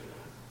see,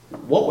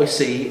 what we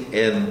see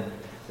in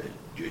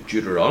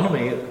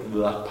Deuteronomy,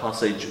 that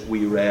passage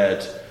we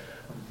read,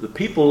 the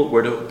people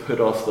were to put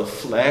off the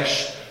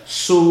flesh.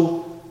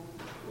 So,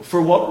 for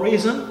what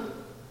reason?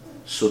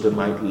 So they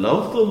might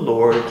love the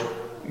Lord,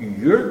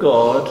 your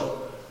God,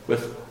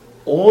 with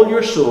all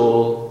your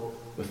soul,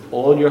 with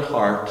all your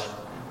heart,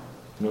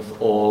 and with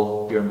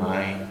all your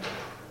mind.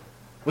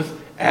 With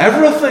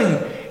everything.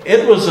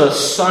 It was a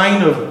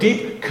sign of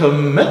deep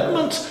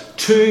commitment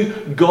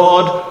to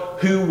God,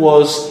 who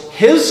was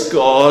his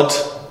God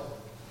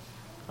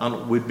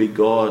and would be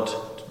God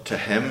to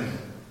him.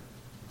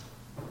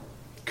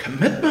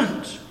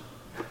 Commitment,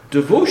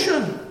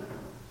 devotion,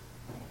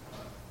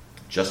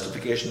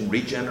 justification,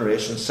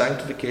 regeneration,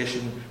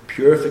 sanctification,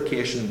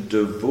 purification,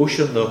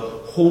 devotion, the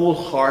whole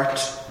heart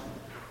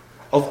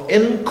of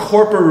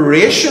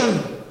incorporation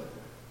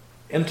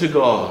into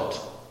God.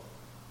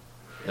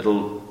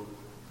 It'll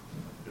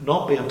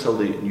not be until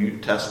the New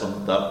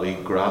Testament that we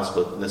grasp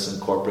that this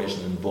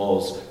incorporation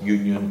involves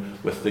union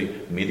with the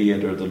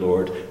mediator, the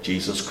Lord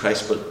Jesus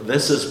Christ. But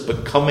this is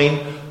becoming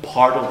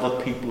part of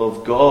the people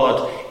of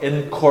God,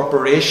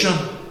 incorporation.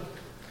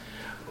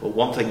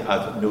 One thing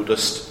I've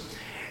noticed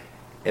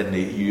in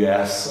the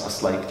US, a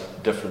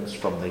slight difference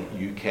from the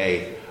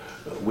UK,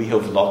 we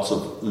have lots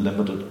of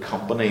limited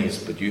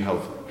companies, but you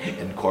have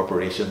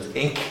incorporations,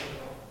 Inc.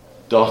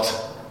 Dot.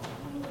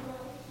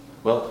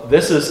 Well,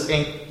 this is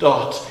Inc.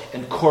 Dot,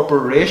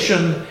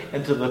 incorporation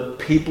into the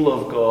people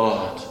of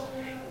God,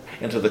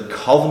 into the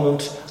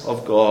covenant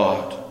of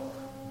God.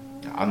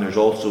 And there's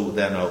also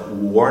then a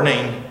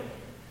warning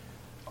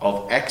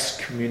of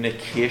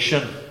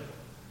excommunication,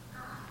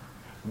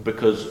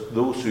 because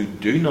those who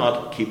do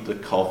not keep the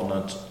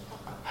covenant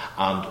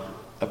and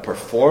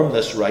perform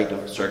this rite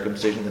of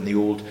circumcision in the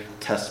Old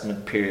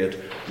Testament period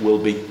will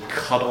be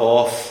cut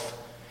off.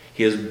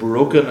 He has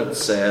broken, it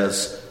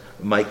says,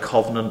 my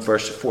covenant,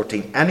 verse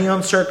 14. Any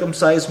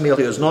uncircumcised male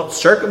who is not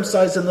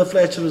circumcised in the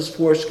flesh of his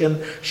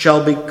foreskin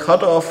shall be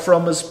cut off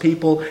from his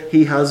people.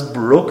 He has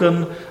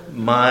broken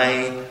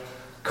my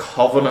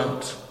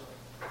covenant.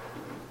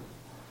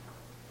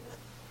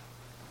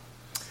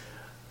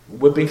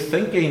 We've been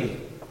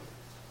thinking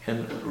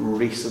in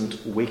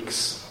recent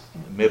weeks,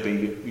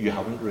 maybe you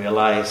haven't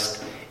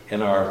realized,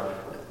 in our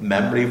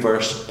memory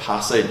verse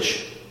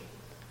passage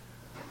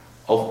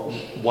of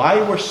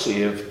why we're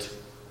saved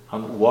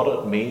and what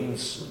it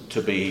means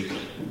to be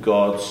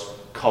God's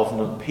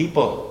covenant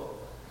people.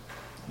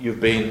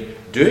 You've been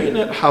doing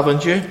it,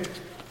 haven't you,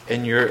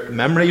 in your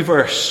memory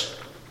verse?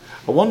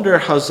 I wonder,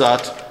 has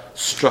that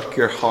struck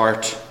your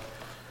heart?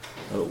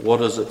 What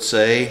does it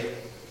say?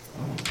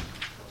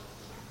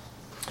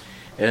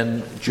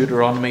 In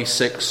Deuteronomy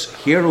 6,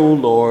 Hear, O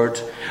Lord,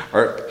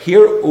 or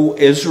hear, O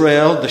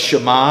Israel, the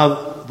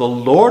Shema, the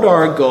Lord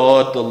our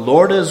God, the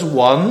Lord is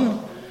one.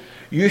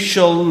 You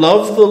shall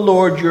love the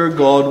Lord your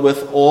God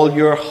with all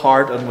your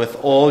heart and with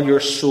all your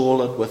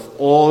soul and with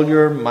all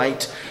your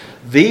might.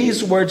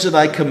 These words that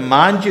I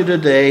command you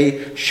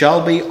today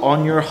shall be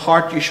on your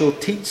heart. You shall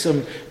teach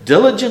them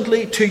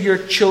diligently to your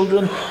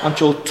children, and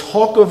shall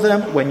talk of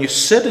them when you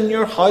sit in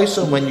your house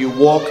and when you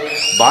walk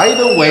by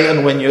the way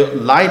and when you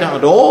lie down,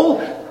 at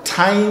all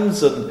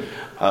times and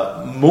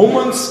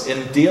moments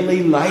in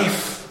daily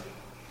life.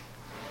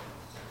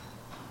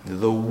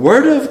 The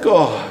Word of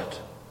God.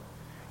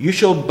 You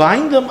shall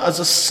bind them as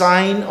a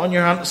sign on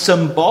your hand.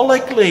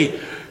 Symbolically,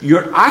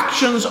 your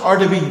actions are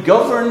to be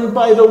governed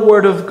by the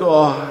Word of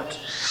God.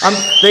 And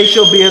they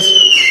shall be as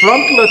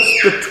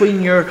frontlets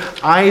between your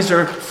eyes,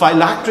 or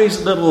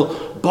phylacteries,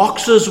 little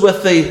boxes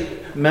with the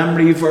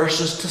memory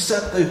verses to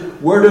set the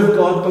Word of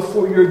God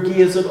before your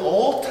gaze at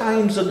all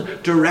times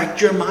and direct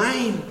your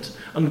mind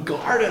and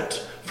guard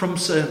it from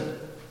sin.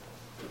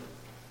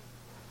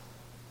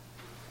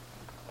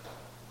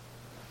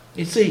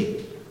 You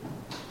see,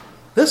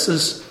 this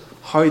is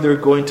how they're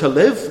going to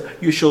live.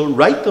 You shall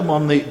write them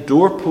on the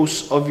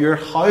doorposts of your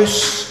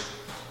house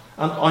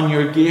and on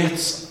your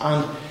gates.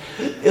 And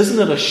isn't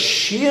it a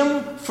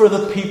shame for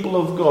the people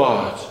of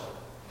God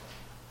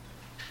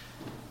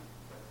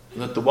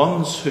that the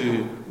ones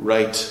who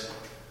write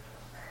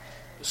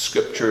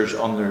scriptures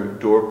on their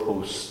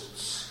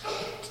doorposts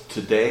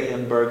today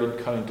in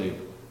Bergen County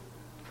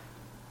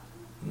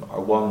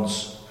are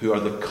ones who are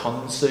the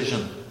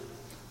concision,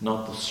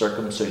 not the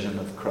circumcision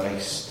of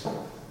Christ?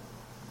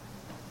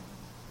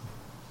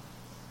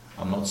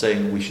 I'm not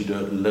saying we should do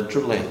it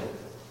literally,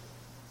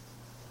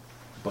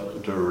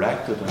 but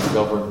directed and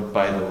governed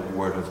by the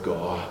Word of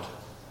God.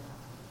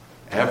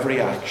 Every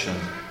action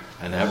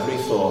and every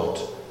thought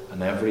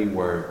and every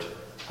word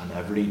and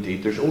every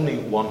deed. There's only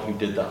one who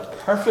did that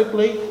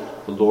perfectly,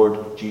 the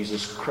Lord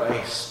Jesus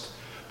Christ.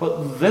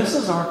 But this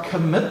is our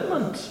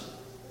commitment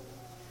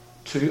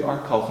to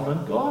our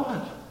covenant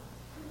God.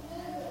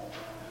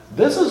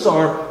 This is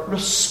our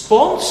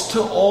response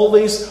to all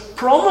these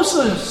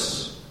promises.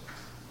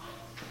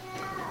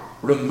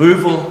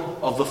 Removal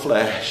of the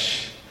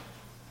flesh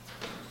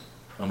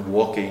and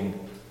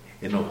walking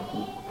in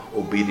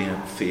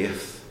obedient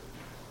faith.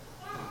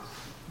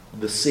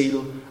 The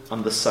seal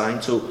and the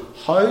sign. So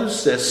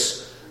how's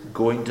this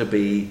going to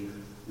be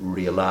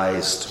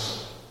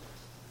realized?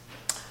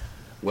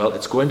 Well,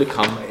 it's going to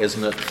come,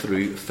 isn't it,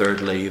 through,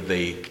 thirdly,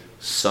 the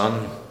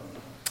Son.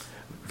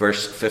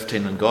 Verse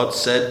 15, and God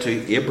said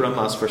to Abram,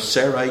 as for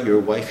Sarai, your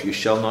wife, you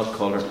shall not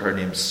call her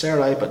name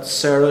Sarai, but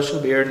Sarah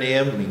shall be her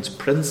name, means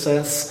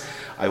princess.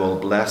 I will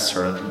bless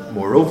her, and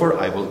moreover,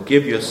 I will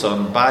give you a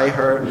son by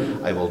her.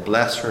 I will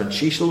bless her, and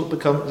she shall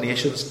become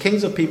nations.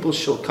 Kings of peoples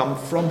shall come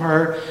from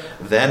her.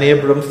 Then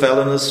Abram fell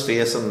on his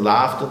face and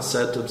laughed and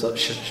said to himself,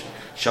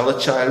 shall a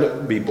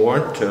child be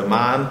born to a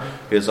man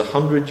who is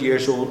 100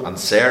 years old, and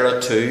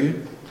Sarah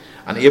too?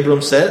 And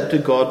Abram said to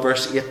God,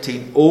 verse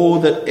 18, oh,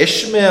 that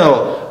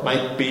Ishmael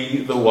might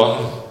be the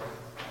one.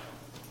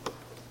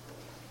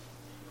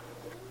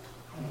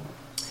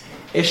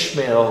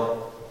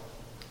 Ishmael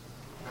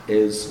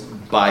is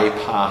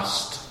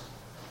bypassed.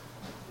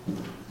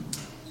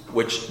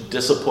 which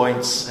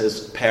disappoints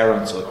his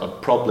parents,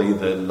 and probably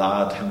the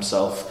lad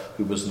himself,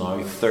 who was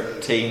now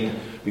 13,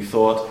 who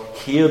thought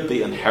he had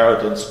the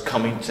inheritance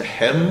coming to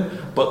him.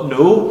 But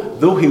no,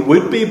 though he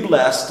would be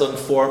blessed and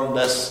form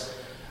this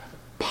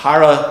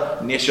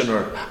para-nation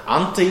or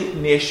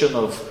anti-nation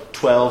of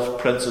 12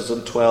 princes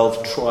and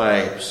 12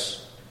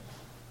 tribes,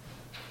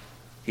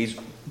 he's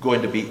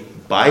going to be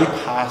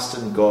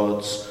bypassed in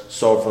God's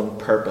sovereign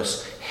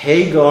purpose.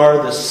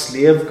 Hagar, the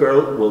slave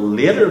girl, will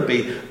later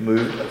be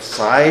moved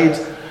aside,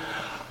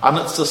 and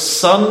it's the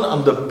son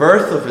and the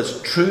birth of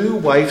his true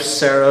wife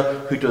Sarah,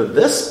 who to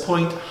this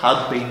point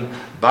had been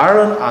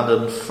barren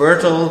and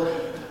infertile,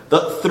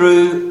 that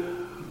through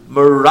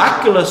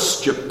miraculous,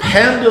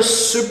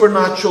 stupendous,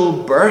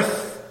 supernatural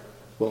birth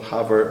will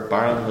have her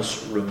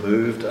barrenness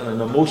removed, and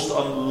in a most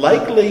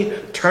unlikely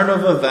turn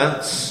of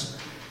events,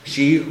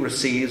 she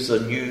receives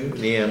a new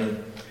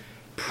name,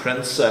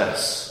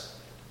 Princess,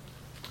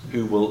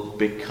 who will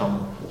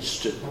become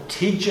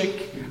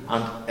strategic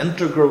and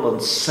integral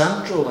and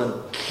central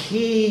and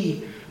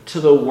key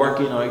to the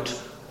working out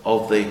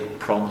of the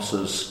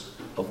promises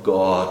of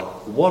God.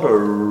 What a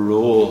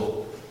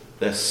role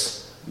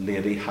this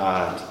lady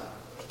had,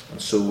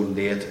 and so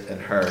late in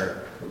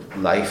her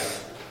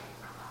life.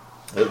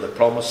 The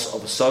promise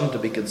of a son to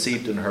be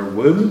conceived in her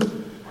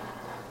womb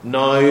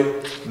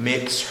now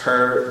makes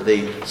her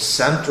the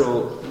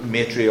central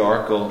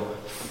matriarchal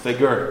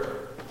figure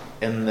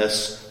in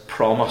this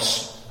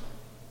promise.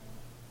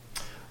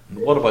 And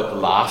what about the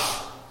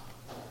laugh?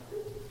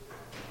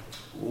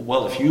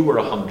 Well, if you were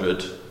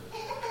 100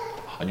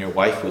 and your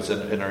wife was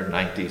in her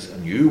 90s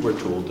and you were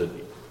told that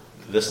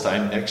this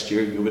time next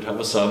year you would have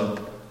a son,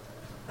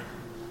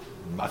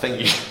 I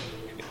think you,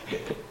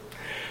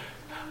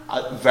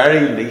 at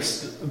very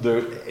least,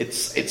 it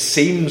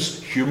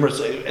seems humorous.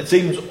 It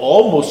seems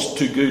almost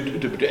too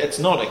good. It's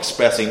not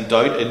expressing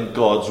doubt in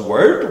God's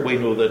word. We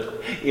know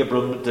that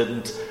Abram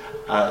didn't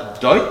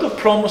doubt the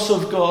promise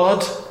of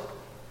God,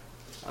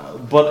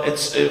 but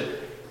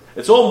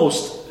it's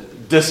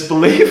almost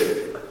disbelief.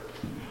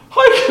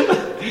 How can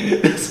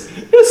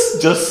this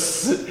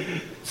just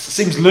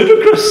seems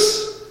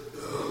ludicrous?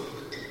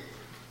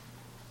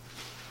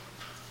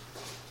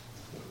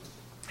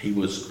 He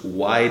was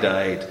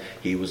wide-eyed.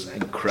 He was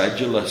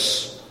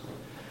incredulous.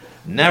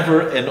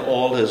 Never in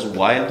all his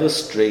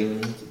wildest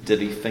dreams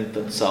did he think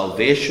that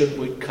salvation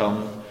would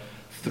come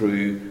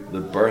through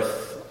the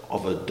birth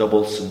of a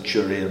double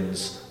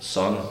centurion's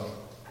son,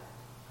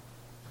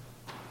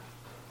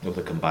 with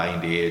a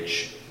combined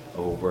age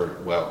of over,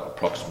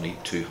 approximately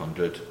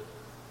 200.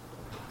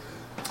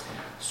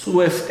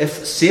 So if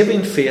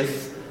saving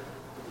faith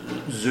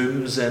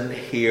zooms in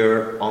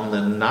here on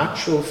the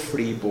natural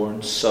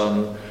freeborn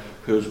son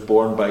who is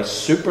born by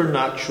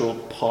supernatural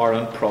power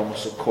and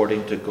promise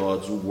according to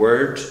God's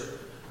word,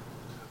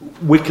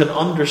 we can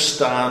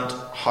understand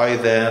how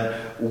then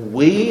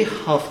we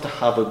have to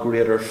have a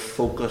greater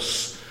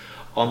focus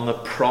on the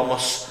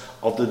promise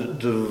of the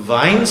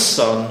divine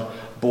Son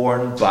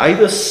born by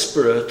the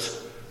Spirit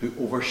who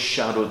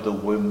overshadowed the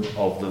womb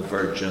of the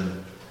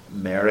Virgin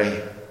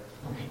Mary.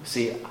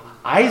 See,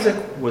 Isaac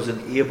was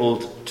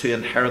enabled to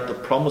inherit the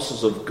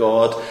promises of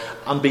God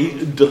and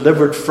be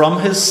delivered from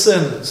his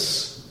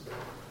sins.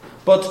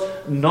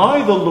 But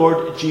now the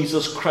Lord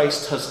Jesus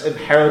Christ has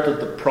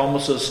inherited the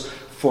promises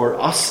for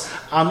us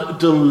and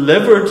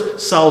delivered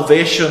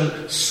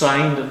salvation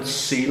signed and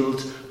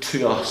sealed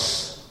to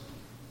us.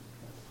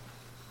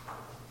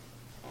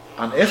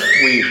 And if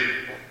we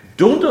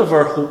don't have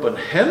our hope in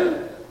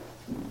him,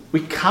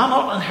 we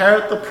cannot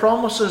inherit the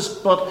promises.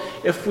 But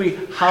if we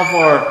have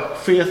our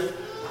faith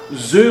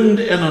zoomed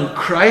in on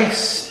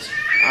Christ,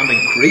 and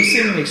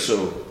increasingly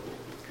so,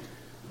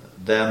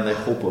 then the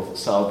hope of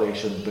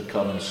salvation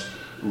becomes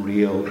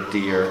real,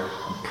 dear,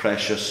 and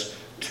precious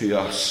to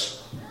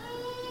us.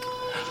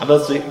 And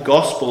as the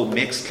Gospel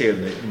makes clear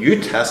in the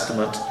New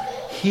Testament,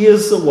 he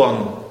is the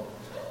one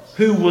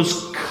who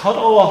was cut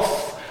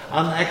off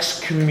and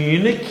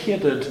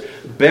excommunicated,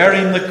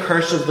 bearing the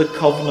curse of the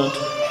covenant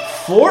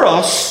for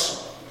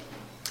us,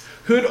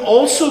 who had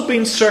also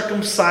been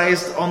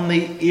circumcised on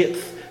the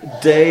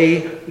 8th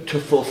day to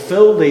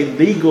fulfill the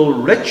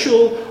legal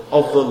ritual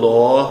of the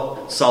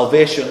law,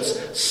 salvation's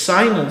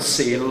sign and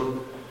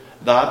seal,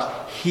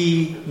 that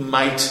he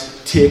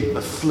might take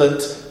the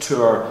flint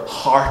to our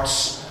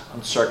hearts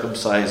and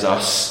circumcise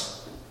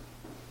us,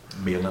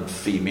 male and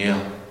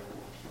female.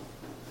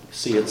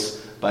 See, it's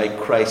by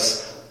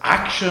Christ's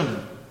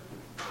action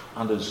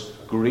and his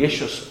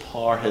gracious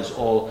power, his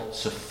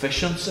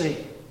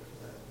all-sufficiency,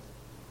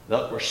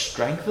 that we're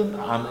strengthened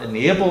and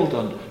enabled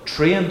and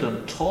trained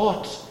and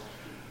taught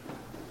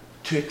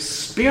to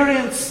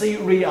experience the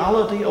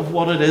reality of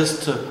what it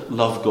is to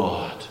love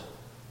God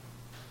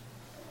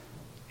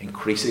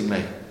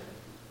increasingly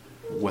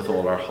with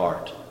all our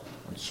heart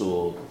and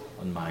soul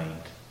and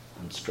mind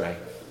and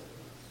strength.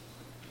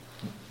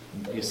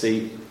 You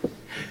see,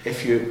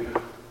 if you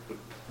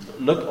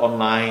look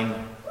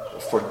online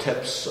for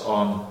tips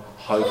on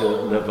how to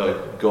live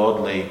a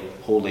godly,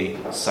 holy,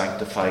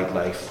 sanctified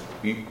life,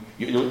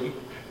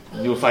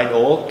 You'll find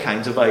all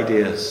kinds of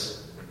ideas.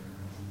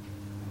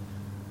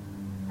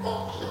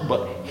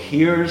 But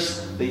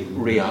here's the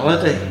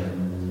reality.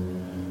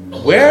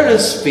 Where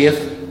is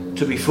faith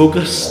to be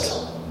focused?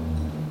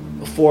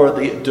 For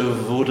the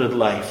devoted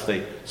life,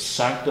 the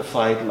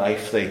sanctified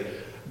life, the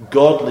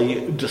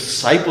godly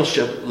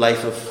discipleship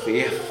life of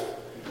faith,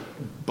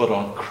 but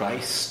on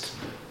Christ.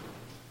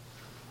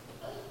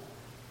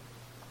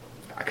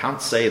 I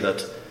can't say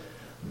that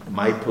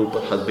my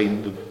pulpit has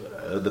been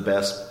the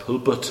best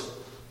pulpit.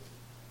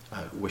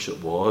 I wish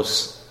it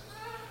was.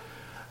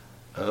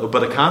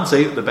 But I can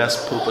say the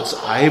best pulpits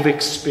I've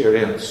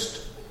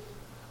experienced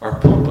are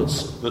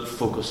pulpits that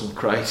focus on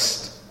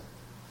Christ,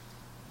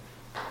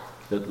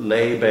 that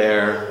lay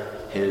bare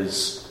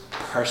his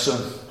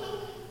person,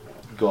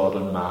 God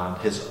and man,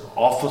 his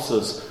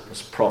offices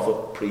as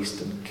prophet,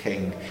 priest and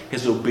king,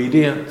 his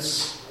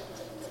obedience,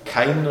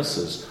 kindness,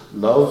 his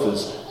love,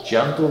 his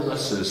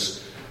gentleness,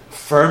 his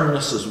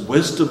firmness, his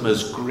wisdom,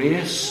 his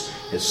grace,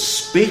 his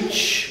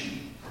speech,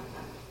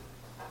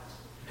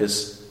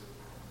 his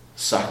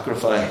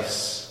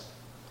sacrifice,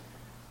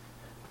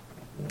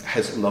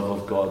 his love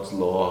of God's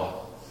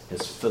law,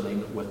 his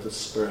filling with the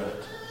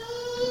Spirit,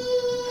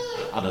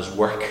 and his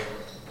work,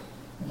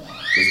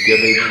 his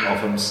giving of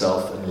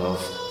himself in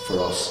love for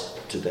us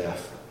to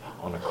death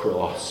on a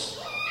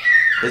cross.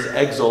 His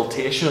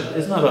exaltation,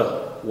 isn't that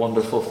a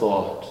wonderful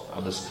thought?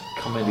 And his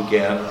coming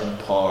again in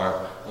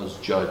power as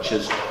judge,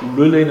 his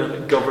ruling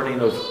and governing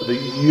of the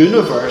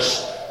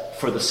universe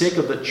for the sake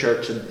of the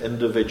church and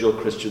individual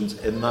Christians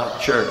in that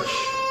church.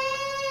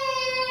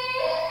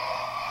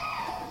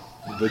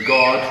 The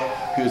God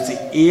who is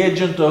the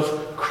agent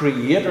of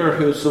Creator,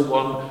 who is the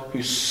one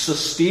who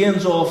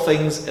sustains all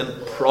things in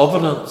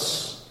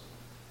providence,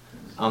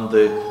 and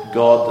the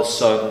God the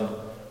Son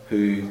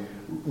who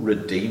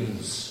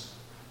redeems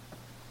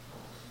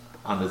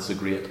and is the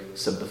great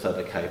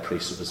sympathetic high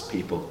priest of his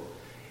people.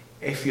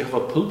 If you have a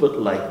pulpit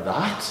like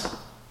that,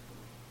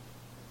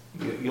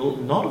 you'll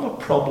not have a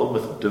problem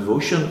with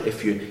devotion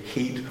if you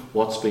heed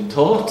what's been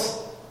taught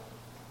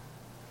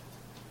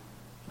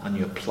and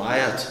you apply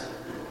it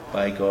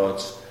by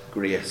God's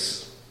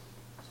grace.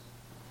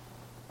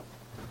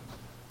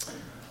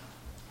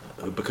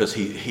 Because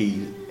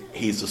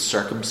he's a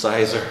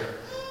circumciser.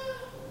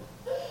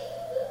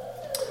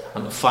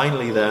 And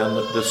finally then,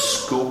 the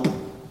scope.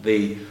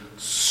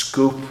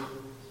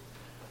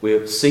 We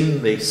have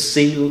seen the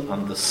seal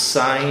and the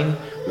sign.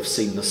 We've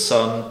seen the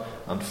Son.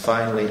 And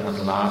finally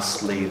and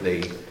lastly,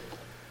 the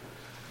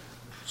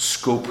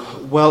scope.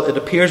 Well, it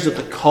appears that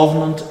the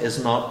covenant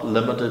is not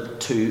limited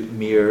to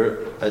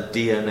mere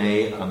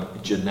DNA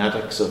and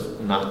genetics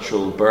of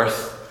natural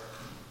birth.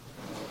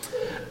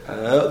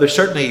 There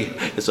certainly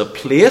is a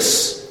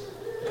place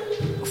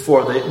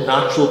for the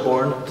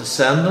natural-born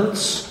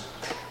descendants,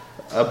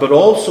 but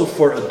also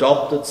for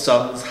adopted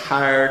sons,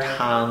 hired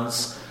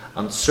hands,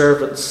 and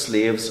servant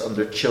slaves and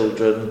their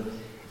children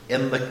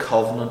in the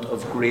covenant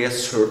of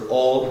grace, who are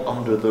all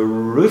under the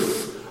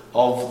roof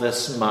of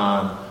this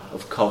man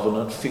of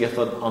covenant faith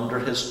and under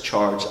his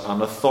charge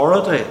and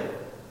authority.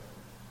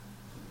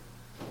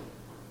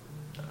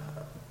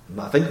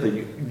 I think the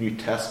New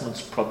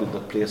Testament's probably the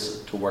place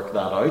to work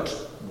that out,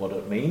 what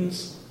it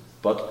means.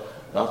 But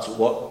that's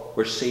what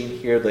we're seeing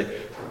here. The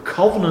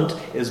covenant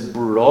is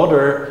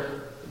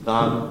broader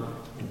than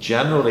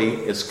generally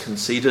is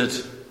conceded.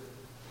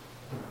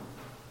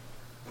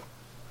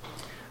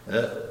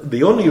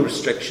 The only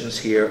restrictions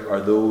here are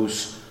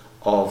those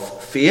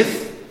of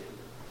faith,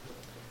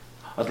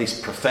 at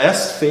least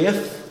professed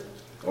faith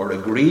or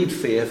agreed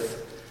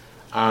faith,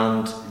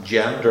 and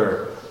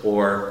gender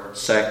or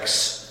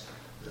sex.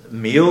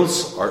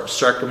 Males are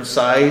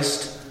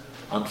circumcised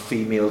and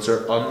females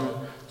are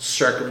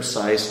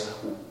uncircumcised.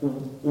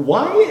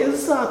 Why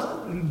is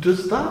that?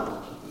 Does that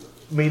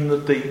mean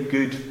that the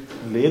good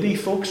lady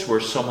folks were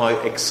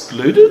somehow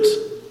excluded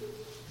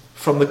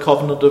from the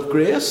covenant of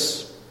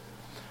grace?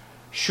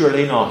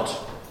 Surely not.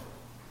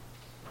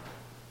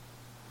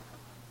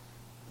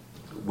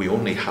 We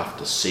only have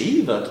to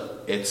see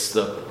that it's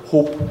the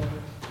hope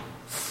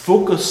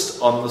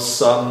focused on the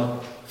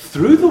Son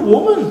through the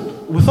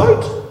woman.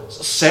 Without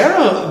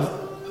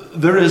Sarah,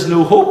 there is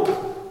no hope.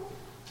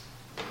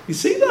 You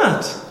see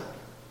that?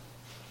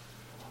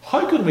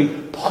 How can we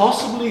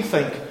possibly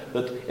think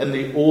that in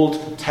the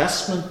Old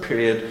Testament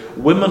period,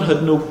 women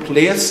had no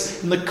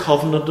place in the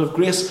covenant of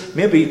grace?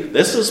 Maybe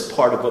this is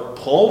part of what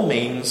Paul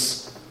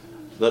means,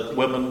 that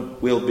women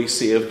will be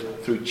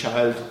saved through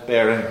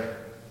childbearing.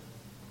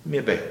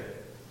 Maybe.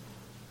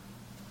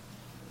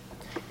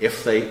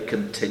 If they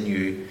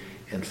continue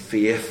in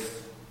faith.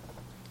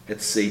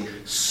 It's the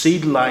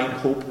seed line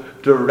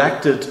hope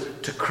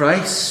directed to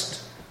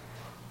Christ.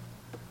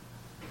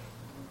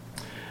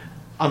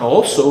 And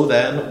also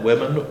then,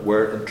 women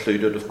were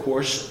included, of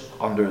course,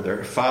 under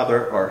their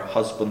father or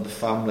husband, the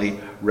family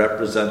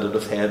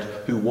representative head,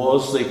 who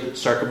was the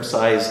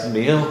circumcised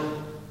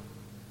male.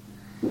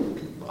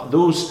 And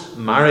those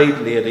married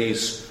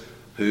ladies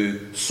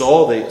who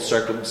saw the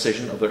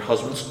circumcision of their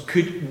husbands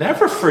could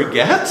never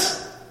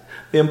forget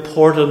the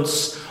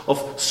importance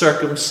of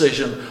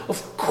circumcision.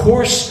 Of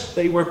course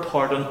they were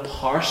part and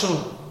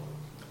parcel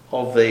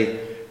of the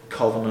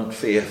covenant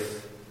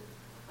faith.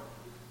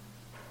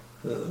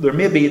 There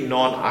may be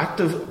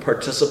non-active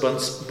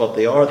participants, but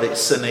they are the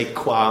sine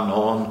qua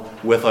non,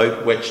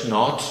 without which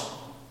not,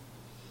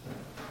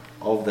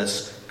 of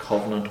this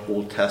covenant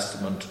Old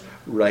Testament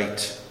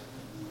rite.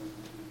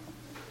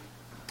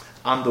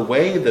 And the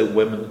way the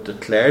women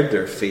declared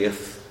their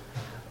faith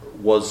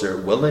was their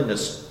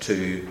willingness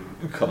to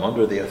come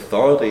under the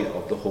authority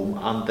of the home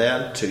and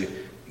then to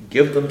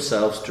give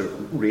themselves to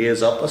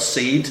raise up a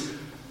seed,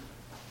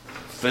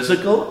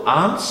 physical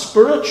and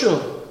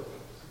spiritual.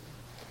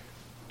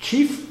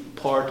 Chief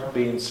part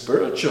being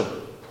spiritual.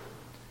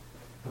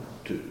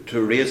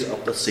 To raise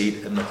up the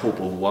seed in the hope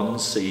of one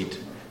seed,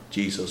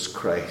 Jesus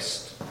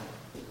Christ.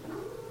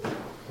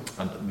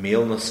 And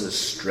maleness is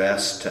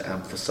stressed to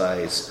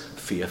emphasize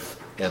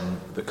faith in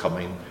the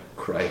coming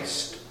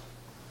Christ.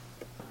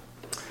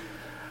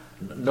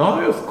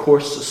 Now, of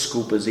course, the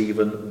scope is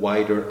even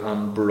wider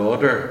and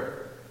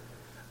broader.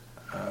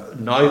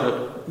 Now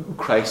that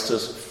Christ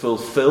has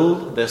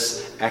fulfilled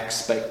this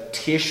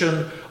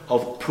expectation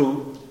of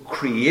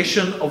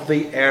procreation of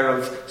the heir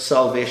of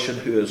salvation,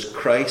 who is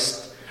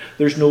Christ,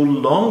 there's no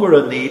longer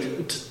a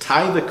need to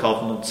tie the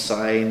covenant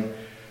sign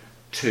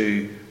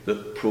to the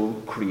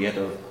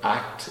procreative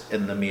act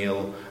in the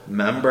male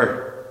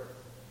member.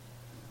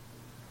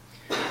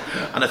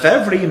 And if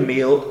every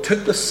male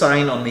took the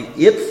sign on the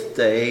 8th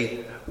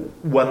day,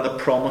 when the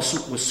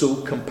promise was so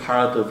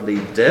comparatively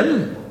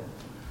dim,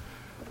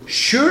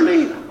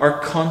 surely our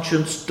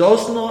conscience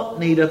does not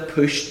need a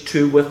push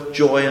to, with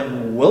joy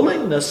and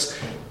willingness,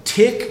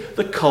 take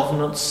the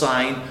covenant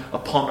sign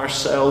upon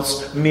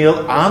ourselves,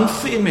 male and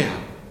female.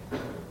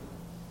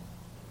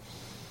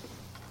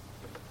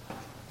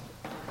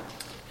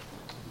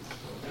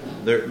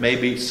 There may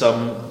be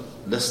some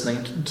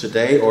listening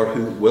today, or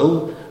who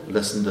will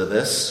listen to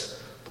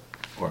this,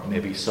 or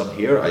maybe some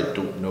here, I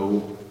don't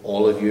know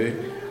all of you,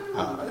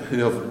 who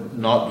have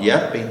not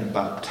yet been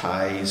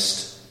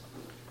baptized.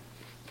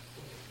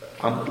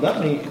 And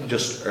let me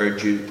just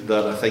urge you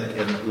that I think,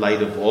 in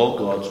light of all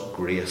God's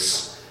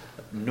grace,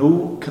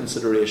 no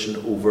consideration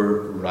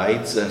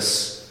overrides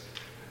this.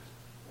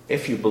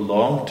 If you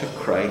belong to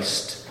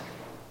Christ,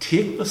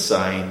 take the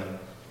sign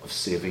of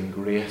saving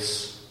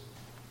grace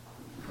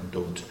and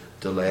don't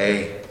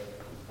delay.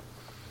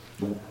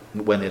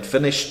 When it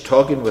finished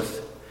talking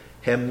with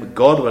him,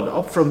 God went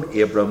up from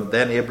Abram.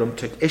 Then Abram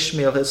took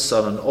Ishmael his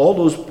son, and all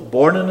those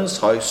born in his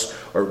house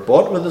or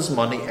bought with his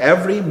money,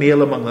 every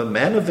male among the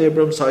men of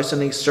Abram's house,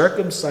 and he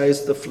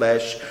circumcised the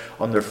flesh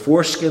on their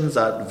foreskins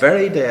that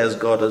very day, as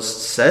God has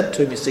said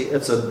to him. You see,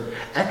 it's an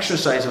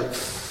exercise of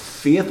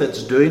faith.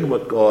 It's doing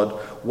what God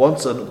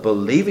wants and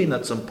believing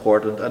that's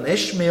important. And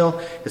Ishmael,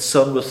 his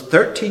son, was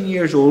 13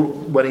 years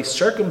old when he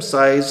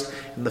circumcised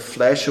in the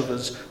flesh of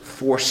his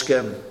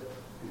foreskin.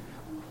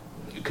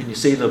 Can you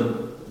see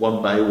them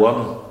one by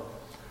one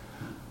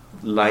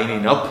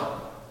lining up?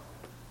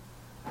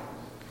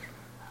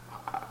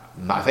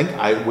 I think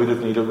I would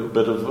have needed a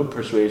bit of a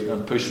persuasion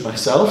and push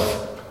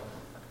myself.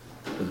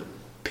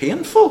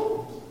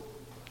 Painful,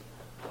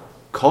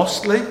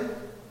 costly,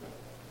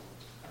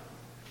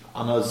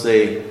 and as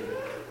the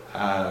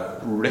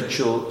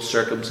ritual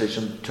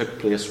circumcision took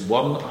place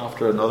one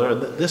after another,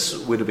 and this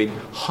would have been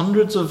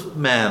hundreds of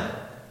men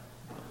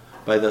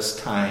by this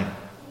time,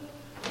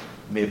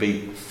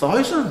 maybe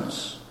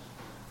thousands,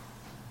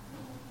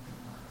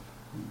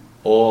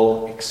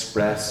 all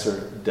express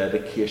their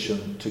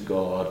dedication to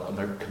God and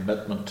their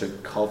commitment to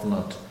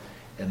covenant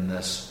in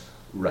this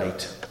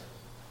rite.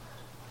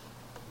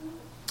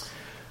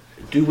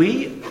 Do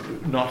we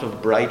not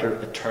have brighter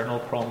eternal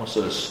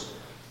promises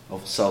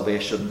of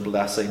salvation,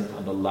 blessing,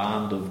 and a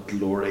land of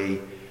glory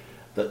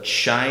that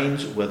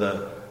shines with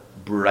a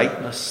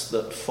brightness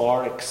that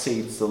far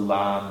exceeds the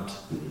land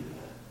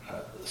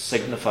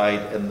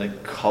signified in the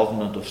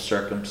covenant of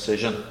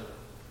circumcision?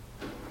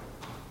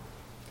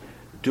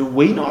 Do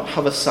we not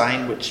have a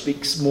sign which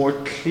speaks more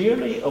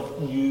clearly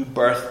of new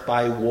birth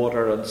by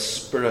water and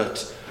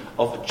spirit,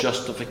 of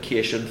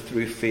justification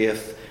through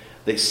faith,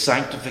 the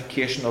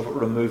sanctification of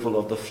removal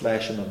of the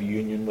flesh, and of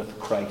union with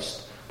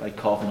Christ by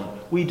covenant?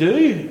 We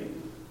do.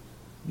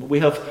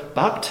 We have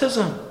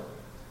baptism.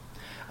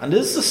 And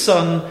is the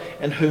Son,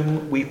 in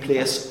whom we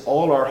place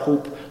all our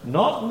hope,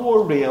 not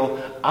more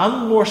real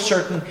and more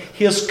certain?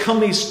 He has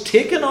come, he's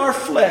taken our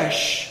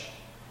flesh,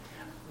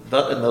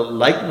 that in the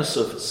likeness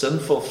of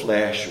sinful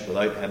flesh,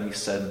 without any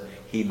sin,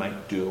 he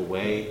might do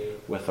away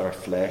with our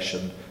flesh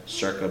and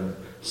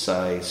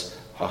circumcise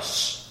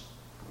us.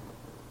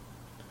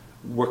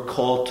 We're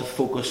called to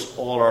focus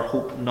all our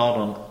hope not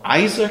on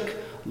Isaac,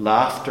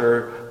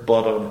 laughter,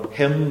 but on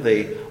him,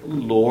 the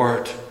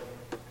Lord,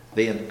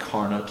 the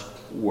incarnate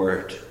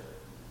Word.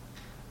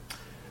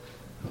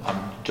 And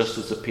just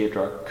as the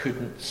patriarch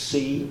couldn't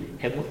see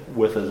him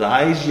with his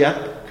eyes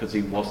yet because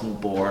he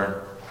wasn't born,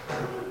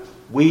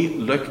 we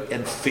look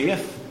in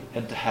faith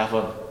into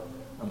heaven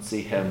and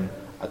see him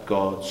at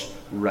God's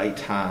right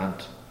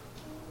hand.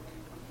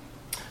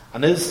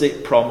 And is the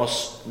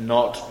promise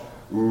not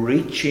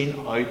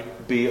reaching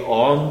out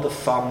beyond the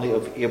family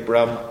of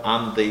Abraham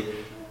and the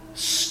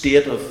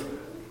state of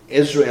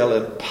Israel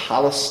and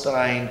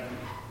Palestine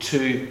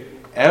to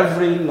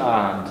every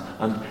land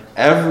and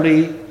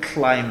every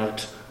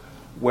climate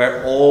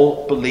where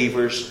all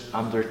believers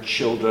and their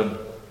children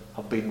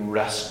have been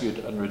rescued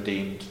and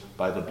redeemed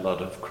by the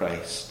blood of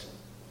Christ?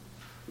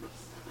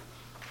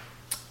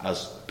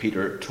 As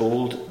Peter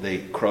told the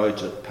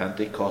crowds at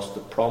Pentecost,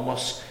 the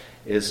promise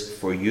is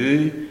for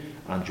you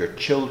and your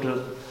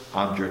children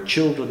and your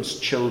children's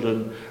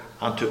children,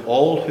 and to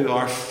all who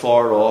are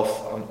far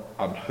off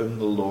and whom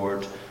the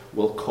Lord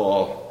will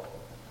call.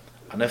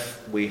 And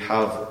if we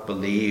have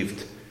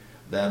believed,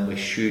 then we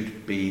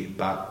should be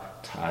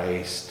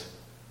baptized.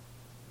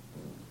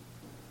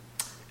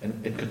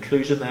 In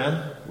conclusion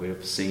then, we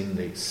have seen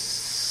the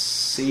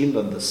seal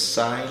and the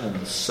sign and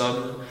the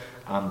sun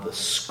and the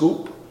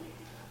scope.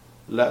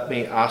 Let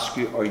me ask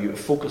you, are you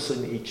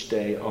focusing each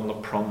day on the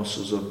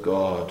promises of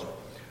God?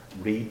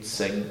 Read,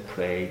 sing,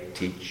 pray,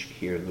 teach,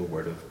 hear the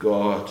word of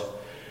God.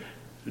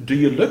 Do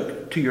you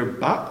look to your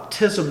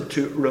baptism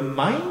to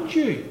remind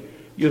you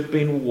you've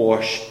been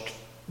washed,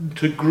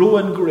 to grow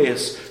in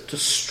grace, to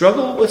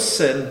struggle with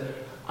sin,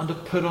 and to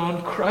put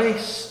on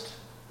Christ?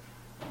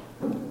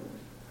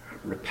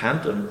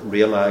 Repent and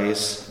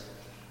realize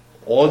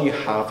all you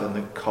have in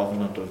the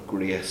covenant of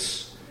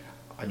grace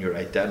and your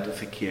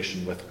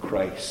identification with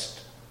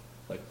Christ,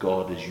 that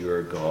God is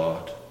your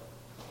God.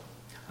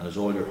 And is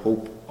all your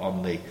hope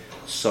on the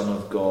Son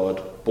of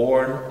God,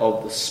 born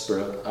of the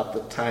Spirit at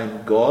the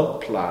time God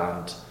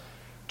planned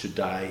to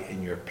die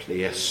in your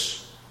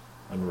place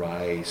and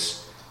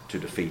rise to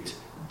defeat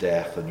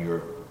death on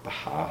your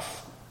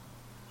behalf.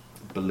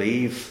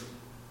 Believe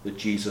that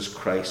Jesus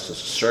Christ has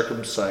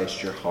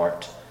circumcised your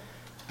heart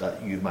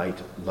that you might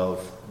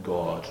love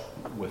God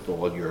with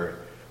all your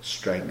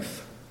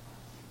strength.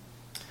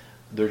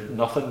 There's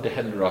nothing to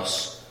hinder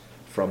us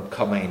from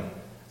coming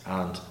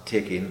and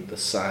taking the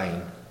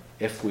sign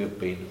if we have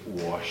been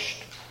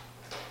washed.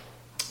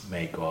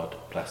 May God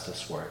bless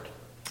this word.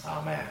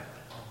 Amen.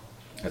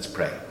 Let's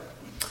pray.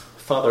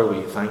 Father,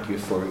 we thank you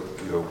for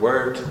your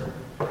word,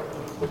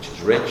 which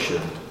is rich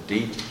and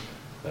deep,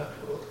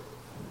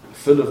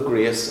 full of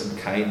grace and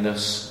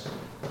kindness,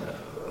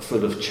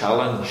 full of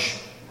challenge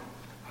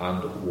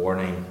and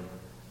warning.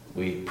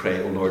 We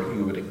pray, O Lord,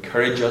 you would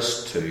encourage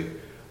us to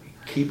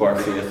keep our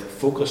faith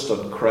focused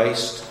on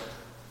Christ,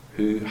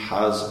 who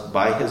has,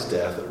 by his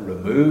death,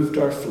 removed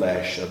our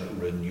flesh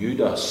and renewed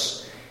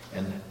us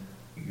in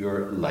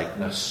your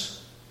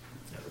likeness.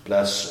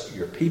 Bless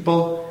your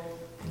people.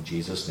 In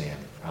Jesus' name,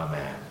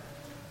 amen.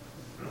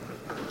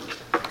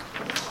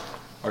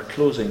 Our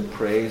closing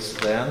praise,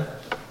 then,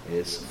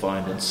 is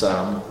found in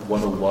Psalm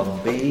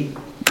 101b,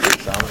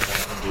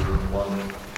 Psalm 101.